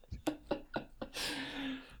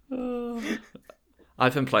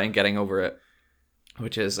 I've been playing Getting Over It,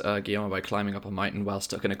 which is a game about climbing up a mountain while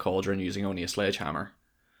stuck in a cauldron using only a sledgehammer,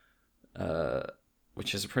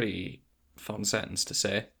 which is a pretty fun sentence to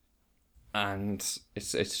say. And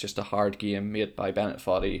it's just a hard game made by Bennett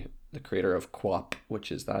Foddy, the creator of QWOP,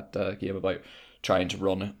 which is that game about trying to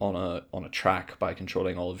run on a track by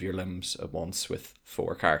controlling all of your limbs at once with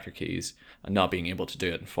 4 character keys and not being able to do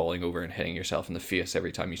it and falling over and hitting yourself in the face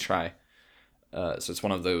every time you try. So it's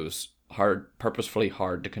one of those purposefully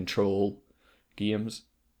hard to control games,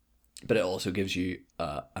 but it also gives you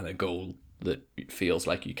a goal that feels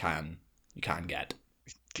like you can get.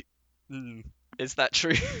 Is that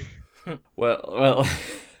true? Well,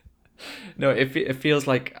 no. It feels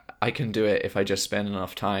like I can do it if I just spend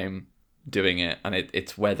enough time doing it, and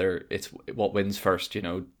it's whether it's what wins first. You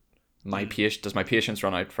know, does my patience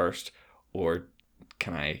run out first, or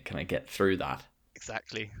can I get through that?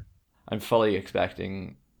 Exactly. I'm fully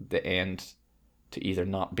expecting the end to either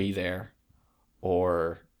not be there,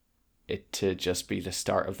 or it to just be the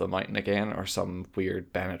start of the mountain again, or some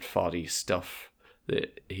weird Bennett Foddy stuff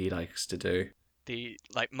that he likes to do.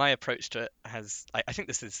 My approach to it I think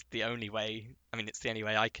this is the only way, I mean, it's the only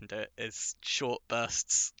way I can do it, is short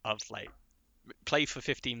bursts of like play for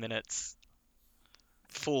 15 minutes,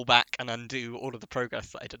 fall back and undo all of the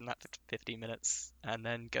progress that I did in that 15 minutes, and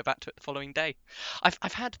then go back to it the following day.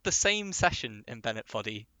 I've had the same session in Bennett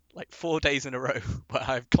Foddy like 4 days in a row where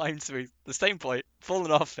I've climbed through the same point,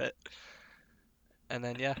 fallen off it, and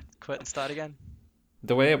then quit and start again.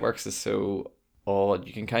 The way it works is so odd.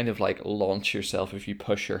 You can kind of like launch yourself if you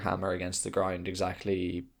push your hammer against the ground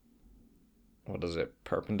exactly, what is it,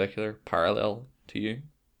 perpendicular, parallel to you,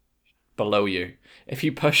 below you. If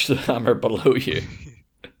you push the hammer below you,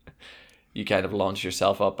 you kind of launch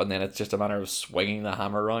yourself up, and then it's just a matter of swinging the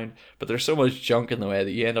hammer around. But there's so much junk in the way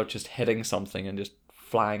that you end up just hitting something and just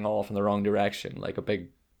flying off in the wrong direction like a big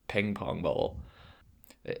ping pong ball.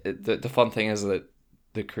 The fun thing is that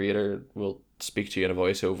the creator will speak to you in a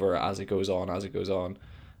voiceover as it goes on,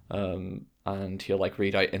 and he'll like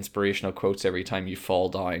read out inspirational quotes every time you fall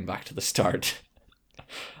down back to the start.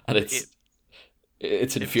 And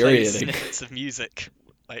it's infuriating. It plays snippets of music.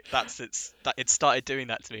 Like it started doing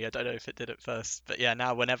that to me. I don't know if it did at first, but yeah,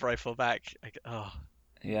 now whenever I fall back,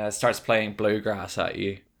 yeah, it starts playing bluegrass at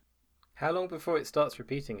you. How long before it starts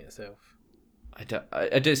repeating itself? I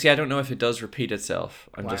don't know if it does repeat itself.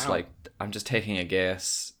 I'm Wow. I'm just taking a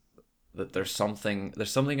guess that there's something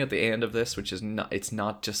at the end of this which is not, it's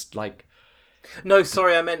not just like, No,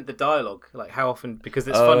 sorry, I meant the dialogue. Like how often, because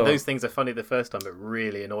it's fun. Those things are funny the first time, but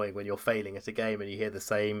really annoying when you're failing at a game and you hear the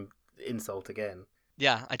same insult again.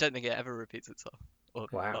 yeah, I don't think it ever repeats itself. Or,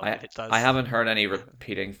 Wow. well, if it does, I haven't heard any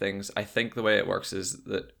repeating things. I think the way it works is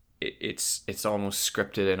that it's almost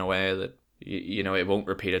scripted in a way that it won't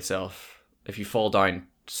repeat itself. If you fall down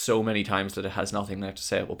so many times that it has nothing left to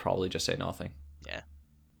say, it will probably just say nothing. Yeah.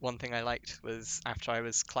 One thing I liked was after I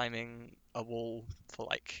was climbing a wall for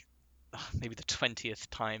like maybe the 20th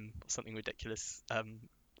time or something ridiculous.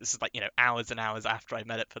 This is like, hours and hours after I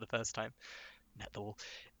met it for the first time. Met the wall.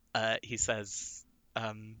 He says,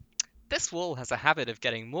 this wall has a habit of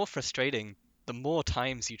getting more frustrating the more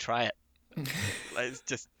times you try it. And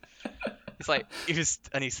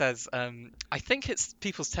he says, I think it's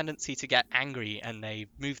people's tendency to get angry and they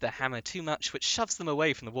move their hammer too much, which shoves them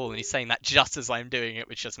away from the wall. And he's saying that just as I'm doing it,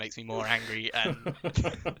 which just makes me more angry. And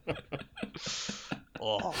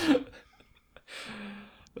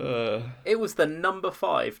It was the number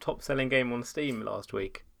 5 top-selling game on Steam last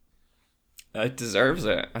week. It deserves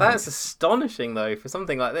it. That's astonishing, though, for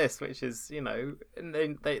something like this, which is, and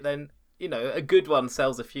then a good one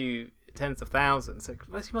sells a few tens of thousands. So he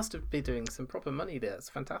must have been doing some proper money there. It's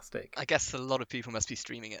fantastic. I guess a lot of people must be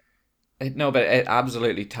streaming it. No, but it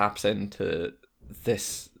absolutely taps into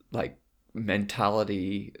this like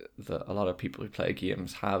mentality that a lot of people who play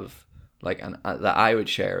games have, like, and that I would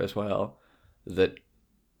share as well. That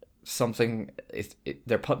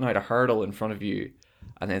they're putting out a hurdle in front of you,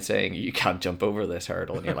 and then saying you can't jump over this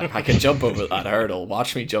hurdle, and you're like, I can jump over that hurdle.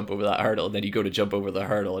 Watch me jump over that hurdle, and then you go to jump over the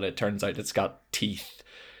hurdle, and it turns out it's got teeth.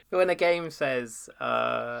 When a game says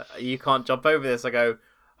you can't jump over this, I go,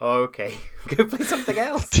 oh, okay, go play something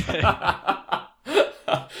else.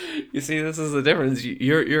 You see, this is the difference.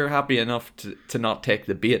 You're happy enough to not take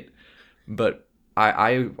the bait, but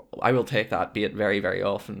I will take that bait very, very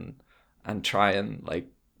often and try and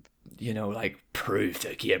prove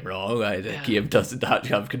the game wrong. The game doesn't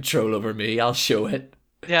have control over me. I'll show it.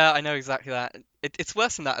 Yeah, I know exactly that. It's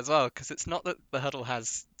worse than that as well, because it's not that the hurdle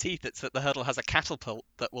has teeth, it's that the hurdle has a catapult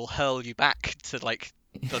that will hurl you back to like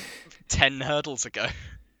the 10 hurdles ago.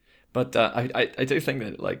 But I do think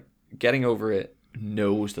that getting over it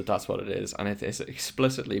knows that that's what it is, and it is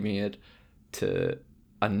explicitly made to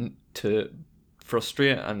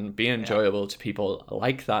frustrate and be enjoyable to people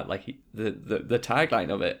like that. Like the tagline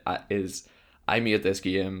of it is, I made this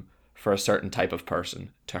game for a certain type of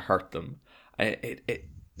person to hurt them.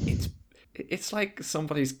 It's like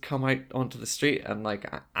somebody's come out onto the street and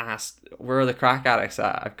asked, where are the crack addicts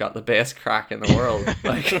at? I've got the best crack in the world.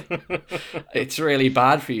 It's really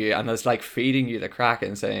bad for you, and it's like feeding you the crack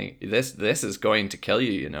and saying this is going to kill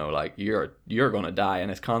you, you're going to die,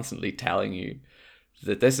 and it's constantly telling you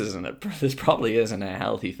that this probably isn't a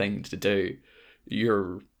healthy thing to do.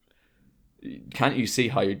 Can't you see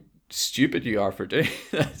how stupid you are for doing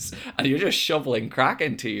this? And you're just shoveling crack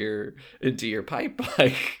into your pipe,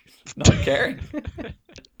 not caring.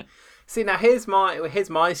 See, now here's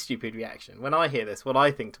my stupid reaction. When I hear this, what I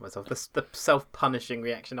think to myself, the self-punishing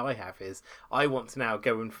reaction I have is, I want to now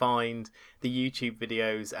go and find the YouTube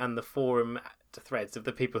videos and the forum threads of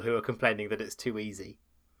the people who are complaining that it's too easy.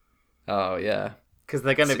 Oh, yeah. Because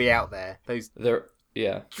they're going to be out there. They're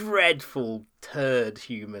dreadful turd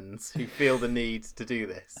humans who feel the need to do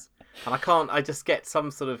this. And I just get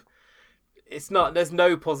some sort of... there's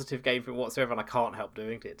no positive gain for it whatsoever, and I can't help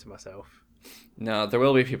doing it to myself. No, there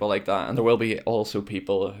will be people like that, and there will be also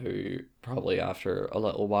people who probably after a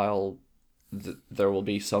little while there will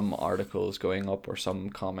be some articles going up or some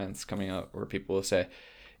comments coming out where people will say,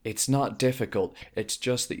 it's not difficult, it's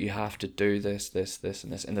just that you have to do this, this, this,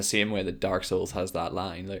 and this, in the same way that Dark Souls has that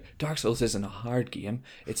line, like, Dark Souls isn't a hard game,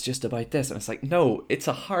 it's just about this. And it's like, no, it's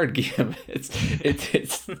a hard game.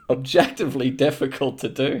 It's objectively difficult to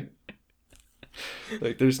do.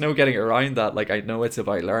 There's no getting around that. I know it's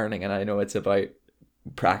about learning, and I know it's about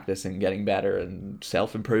practice and getting better and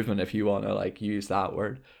self-improvement, if you want to use that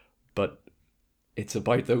word, but it's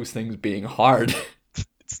about those things being hard.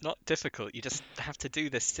 It's not difficult. You just have to do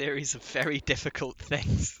this series of very difficult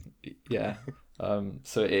things. Yeah.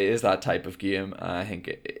 So it is that type of game. I think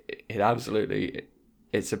it absolutely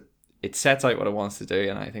it sets out what it wants to do,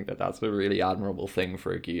 and I think that's a really admirable thing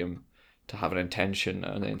for a game, to have an intention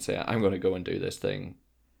and then say, I'm going to go and do this thing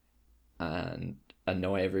and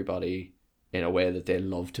annoy everybody in a way that they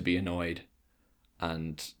love to be annoyed,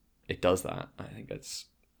 and it does that. I think it's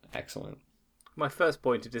excellent. My first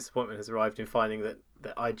point of disappointment has arrived in finding that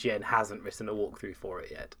IGN hasn't written a walkthrough for it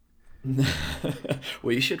yet.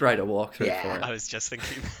 Well, you should write a walkthrough for it. I was just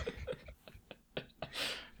thinking.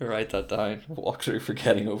 Write that down. Walkthrough for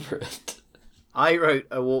getting over it. I wrote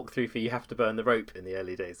a walkthrough for You Have to Burn the Rope in the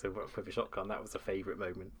early days of Paper Shotgun. That was a favourite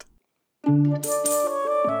moment.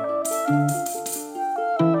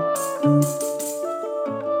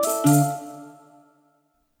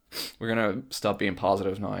 We're gonna stop being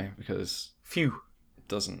positive now, because Phew. it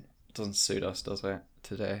doesn't suit us, does it?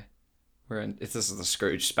 Today This is the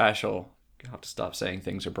Scrooge special. You have to stop saying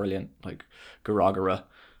things are brilliant, like Garagara.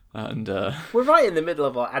 And we're right in the middle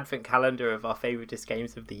of our advent calendar of our favouriteest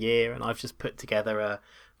games of the year, and I've just put together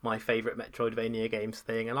my favourite Metroidvania games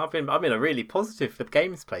thing, and I'm in a really positive for the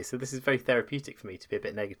games place, so this is very therapeutic for me to be a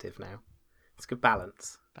bit negative now. It's good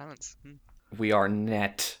balance. Balance. We are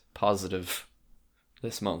net positive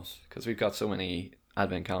this month because we've got so many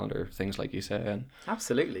advent calendar things, like you say, and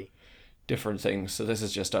absolutely different things. So this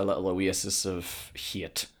is just our little oasis of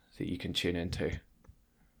hate that you can tune into.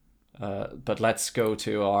 But let's go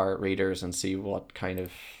to our readers and see what kind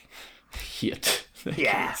of hate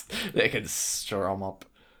they can strum up.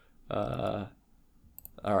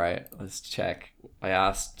 Alright, let's check. I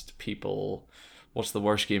asked people, what's the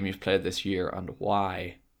worst game you've played this year and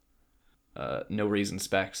why? No Reason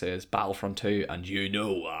Spec says Battlefront 2, and you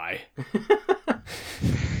know why.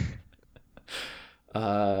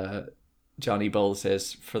 Johnny Bull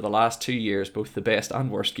says, for the last 2 years, both the best and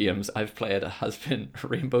worst games I've played has been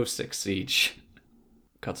Rainbow Six Siege.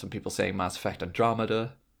 Got some people saying Mass Effect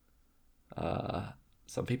Andromeda.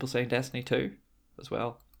 Some people saying Destiny 2 as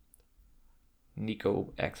well.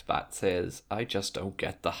 Nico Xbat says, I just don't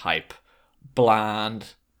get the hype.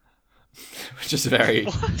 Bland. Which is very...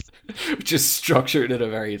 which is structured in a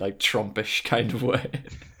very like Trumpish kind of way.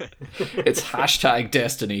 It's hashtag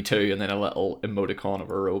Destiny 2 and then a little emoticon of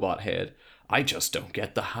a robot head. I just don't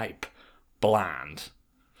get the hype. Bland.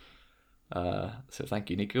 So thank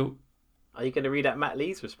you, Nico. Are you going to read out Matt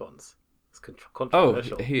Lee's response? It's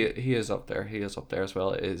controversial. Oh, he is up there. He is up there as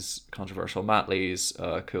well. It is controversial. Matt Lee's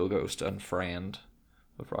Cool Ghost and friend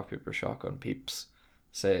of Rock Paper Shotgun Peeps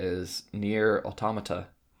says Nier Automata.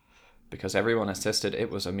 Because everyone insisted it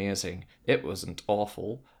was amazing. It wasn't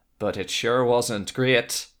awful, but it sure wasn't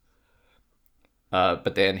great.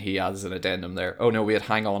 But then he adds an addendum there. Oh no, wait,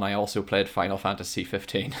 hang on, I also played Final Fantasy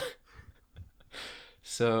 15.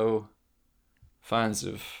 So, fans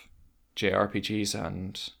of JRPGs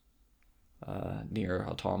and Nier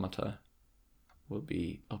Automata will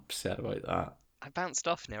be upset about that. I bounced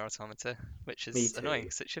off Nier Automata, which is annoying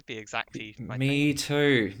because it should be exactly my Me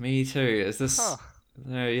too. Is this... Huh.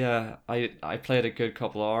 No, yeah, I played a good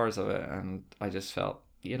couple of hours of it, and I just felt,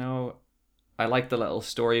 I like the little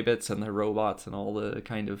story bits and the robots and all the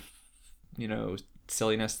kind of,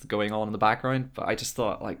 silliness going on in the background, but I just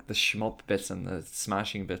thought, like, the shmup bits and the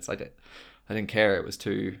smashing bits, I didn't care. It was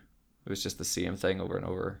just the same thing over and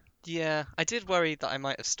over. Yeah, I did worry that I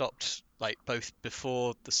might have stopped, like, both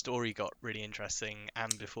before the story got really interesting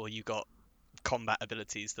and before you got combat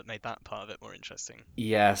abilities that made that part of it more interesting.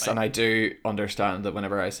 Yes, and I do understand that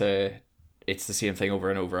whenever I say it's the same thing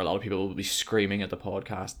over and over, a lot of people will be screaming at the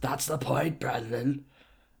podcast, that's the point, Brendan.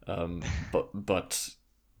 But at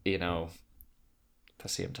the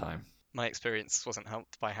same time, my experience wasn't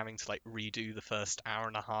helped by having to like redo the first hour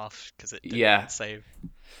and a half because it didn't save.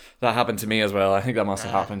 That happened to me as well. I think that must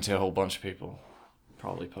have happened to a whole bunch of people.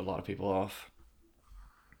 Probably put a lot of people off.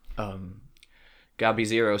 Gabby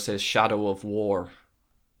Zero says Shadow of War.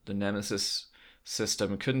 The Nemesis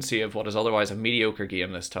system couldn't see of what is otherwise a mediocre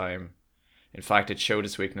game this time. In fact, it showed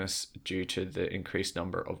its weakness due to the increased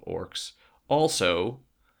number of orcs. Also,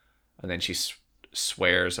 and then she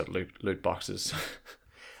swears at loot boxes.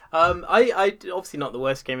 I obviously not the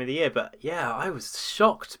worst game of the year, but yeah, I was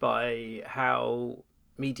shocked by how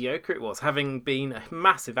mediocre it was, having been a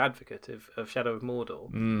massive advocate of Shadow of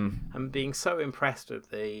Mordor, and being so impressed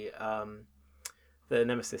with the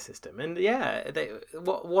Nemesis system. And yeah,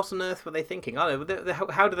 what on earth were they thinking? I don't know.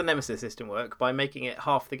 How did the Nemesis system work? By making it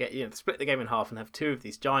half the game, split the game in half and have two of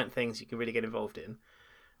these giant things you can really get involved in,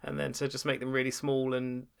 and then so just make them really small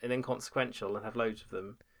and inconsequential and have loads of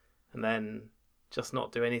them, and then just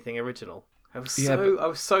not do anything original. I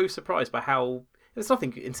was so surprised by how there's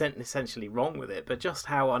nothing essentially wrong with it, but just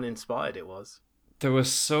how uninspired it was. There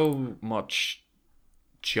was so much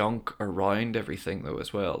junk around everything though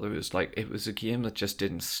as well. It was a game that just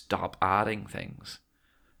didn't stop adding things,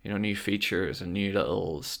 new features and new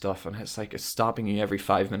little stuff, and it's stopping you every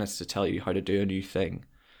 5 minutes to tell you how to do a new thing.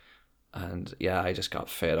 And yeah, I just got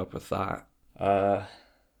fed up with that.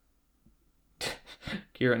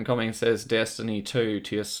 Kieran Cummings says Destiny 2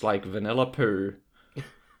 tastes like vanilla poo.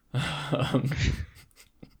 I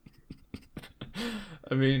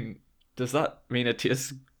mean, does that mean it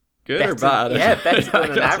tastes good or bad? Yeah, better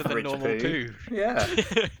than an average normal poo. Yeah.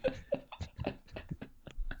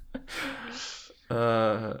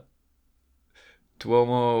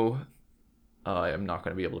 Duomo, I am not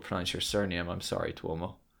going to be able to pronounce your surname. I'm sorry,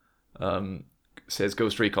 Duomo. Says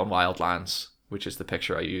Ghost Recon Wildlands, which is the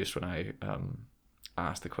picture I used when I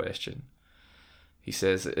asked the question. He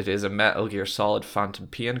says it is a Metal Gear Solid Phantom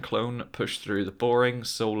Pain clone pushed through the boring,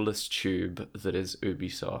 soulless tube that is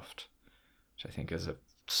Ubisoft, which I think is a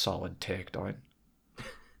solid takedown.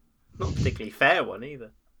 Not a particularly fair one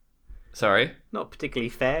either. Sorry? Not a particularly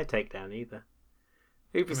fair takedown either.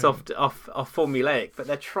 Ubisoft are formulaic, but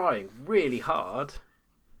they're trying really hard.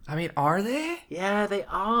 I mean, are they? Yeah, they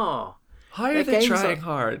are. How are Their they games trying are-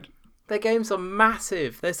 hard? Their games are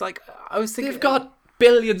massive. There's like, I was thinking... They've got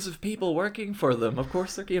billions of people working for them. Of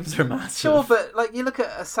course their games are massive. Sure, but like you look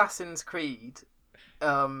at Assassin's Creed,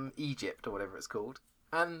 Egypt or whatever it's called,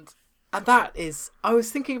 and that is. I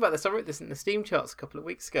was thinking about this. I wrote this in the Steam charts a couple of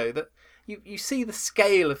weeks ago. That you see the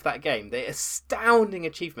scale of that game, the astounding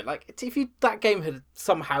achievement. Like if that game had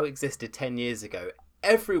somehow existed 10 years ago,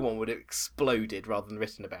 everyone would have exploded rather than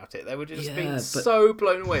written about it. They would have just been so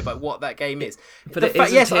blown away by what that game is. But it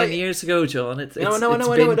isn't 10 years ago, John. It's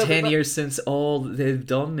been 10 years since all they've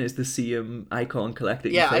done is the CM icon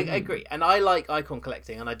collecting. Yeah, I thing. agree. And I like icon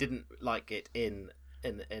collecting, and I didn't like it in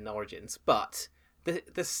Origins. But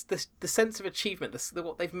the sense of achievement,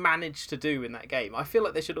 what they've managed to do in that game, I feel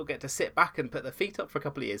like they should all get to sit back and put their feet up for a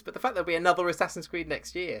couple of years. But the fact there'll be another Assassin's Creed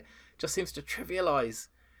next year just seems to trivialise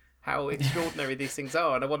how extraordinary these things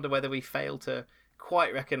are, and I wonder whether we fail to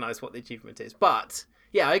quite recognise what the achievement is. But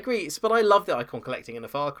yeah, I agree. But I love the icon collecting in a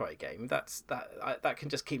Far Cry game. That can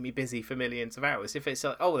just keep me busy for millions of hours. If it's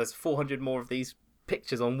like, oh, there's 400 more of these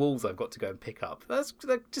pictures on walls I've got to go and pick up, that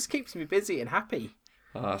just keeps me busy and happy.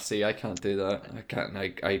 See, I can't do that. I can't.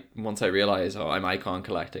 I once I realise, I'm icon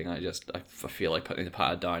collecting, I feel like putting the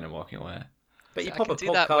pad down and walking away. But you I pop a can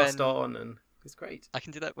do that podcast when- on, and it's great. I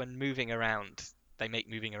can do that when moving around. They make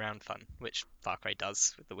moving around fun, which Far Cry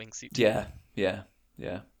does with the wingsuit. Yeah.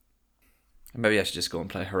 Maybe I should just go and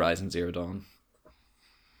play Horizon Zero Dawn.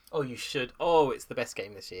 Oh, you should. Oh, it's the best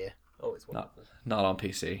game this year. Oh, it's wonderful. Not on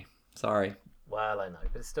PC. Sorry. Well, I know,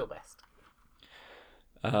 but it's still best.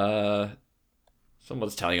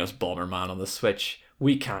 Someone's telling us Bomberman on the Switch.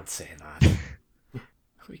 We can't say that.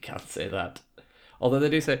 We can't say that. Although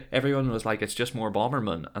they do say everyone was like, it's just more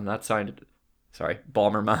Bomberman, and that sounded. Sorry,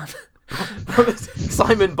 Bomberman.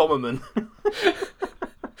 Simon Bomberman.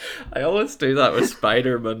 I always do that with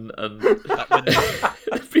Spider-Man, and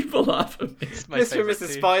people laugh at me. It's my Mr. and favourite Mrs.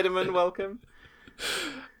 too. Spider-Man, welcome.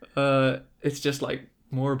 It's just like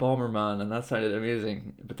more Bomberman, and that sounded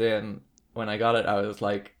amazing. But then when I got it, I was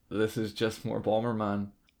like, this is just more Bomberman.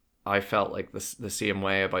 I felt like the same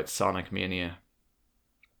way about Sonic Mania,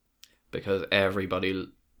 because everybody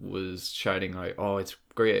was shouting out, "Oh, it's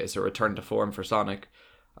great! It's a return to form for Sonic,"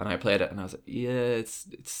 and I played it, and I was like, "Yeah,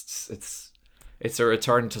 it's a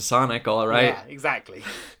return to Sonic, all right." Yeah, exactly.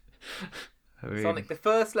 I mean, Sonic. The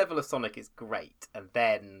first level of Sonic is great, and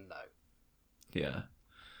then no. yeah.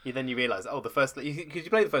 Then you realise, oh, the first because you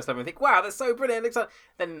play the first level and think, wow, that's so brilliant.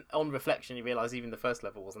 Then on reflection, you realise even the first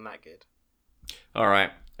level wasn't that good. All right,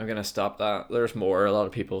 I'm gonna stop that. There's more. A lot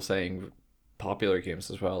of people saying popular games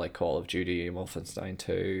as well, like Call of Duty, Wolfenstein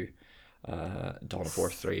 2, Dawn of War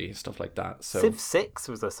 3, stuff like that. So Civ 6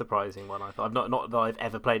 was a surprising one. I thought not that I've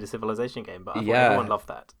ever played a Civilization game, but I thought Yeah. everyone loved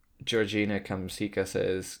that. Georgina Kamsika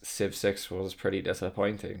says Civ 6 was pretty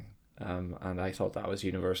disappointing, and I thought that was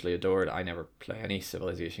universally adored. I never play any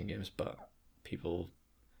Civilization games, but people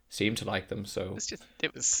seem to like them. So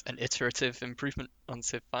It was an iterative improvement on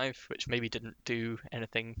Civ 5, which maybe didn't do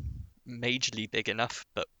anything majorly big enough,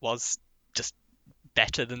 but was just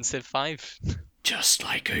better than Civ 5. just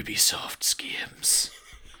like Ubisoft's games.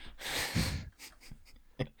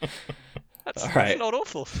 That's, All right. that's not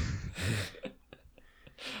awful.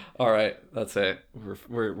 All right, that's it.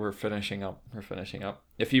 We're finishing up. We're finishing up.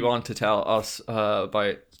 If you want to tell us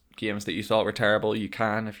about games that you thought were terrible, you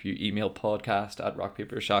can if you email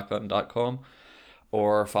podcast@rockpapershotgun.com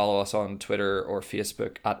or follow us on Twitter or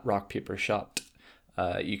Facebook @rockpapershot.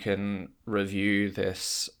 You can review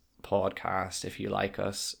this podcast if you like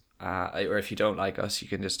us, or if you don't like us, you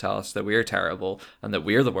can just tell us that we're terrible and that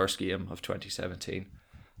we're the worst game of 2017.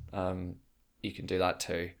 You can do that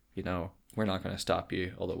too. You know, we're not going to stop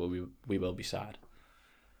you, although we will be sad.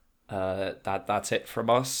 That's it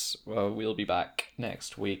from us. We'll be back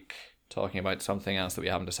next week talking about something else that we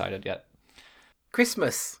haven't decided yet.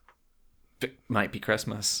 Christmas. It might be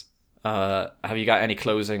Christmas. Have you got any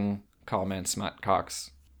closing comments, Matt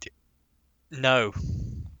Cox? No.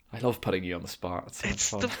 I love putting you on the spot. It's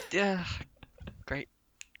so much It's fun. yeah. Great.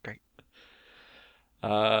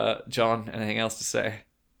 John, anything else to say?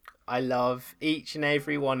 I love each and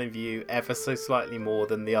every one of you ever so slightly more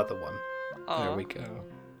than the other one. Aw, There we go.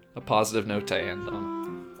 A positive note to end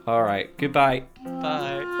on. All right. Goodbye.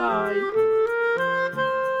 Bye. Bye.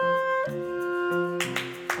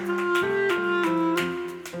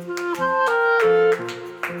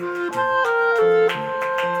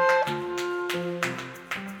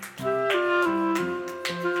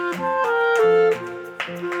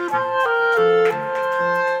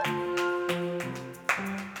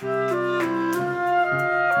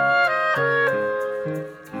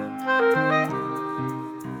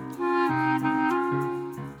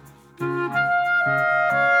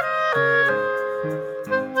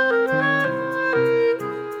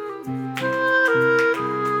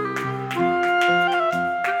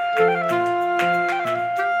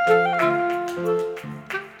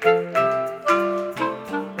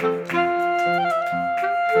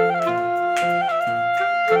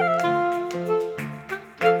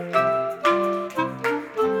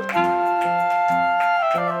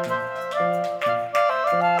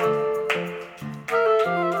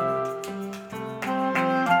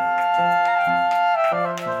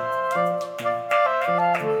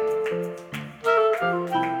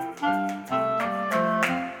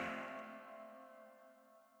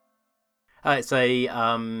 It's a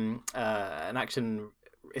an action.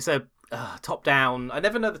 It's a top down. I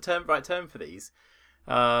never know the right term for these.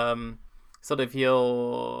 Sort of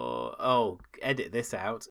your edit this out.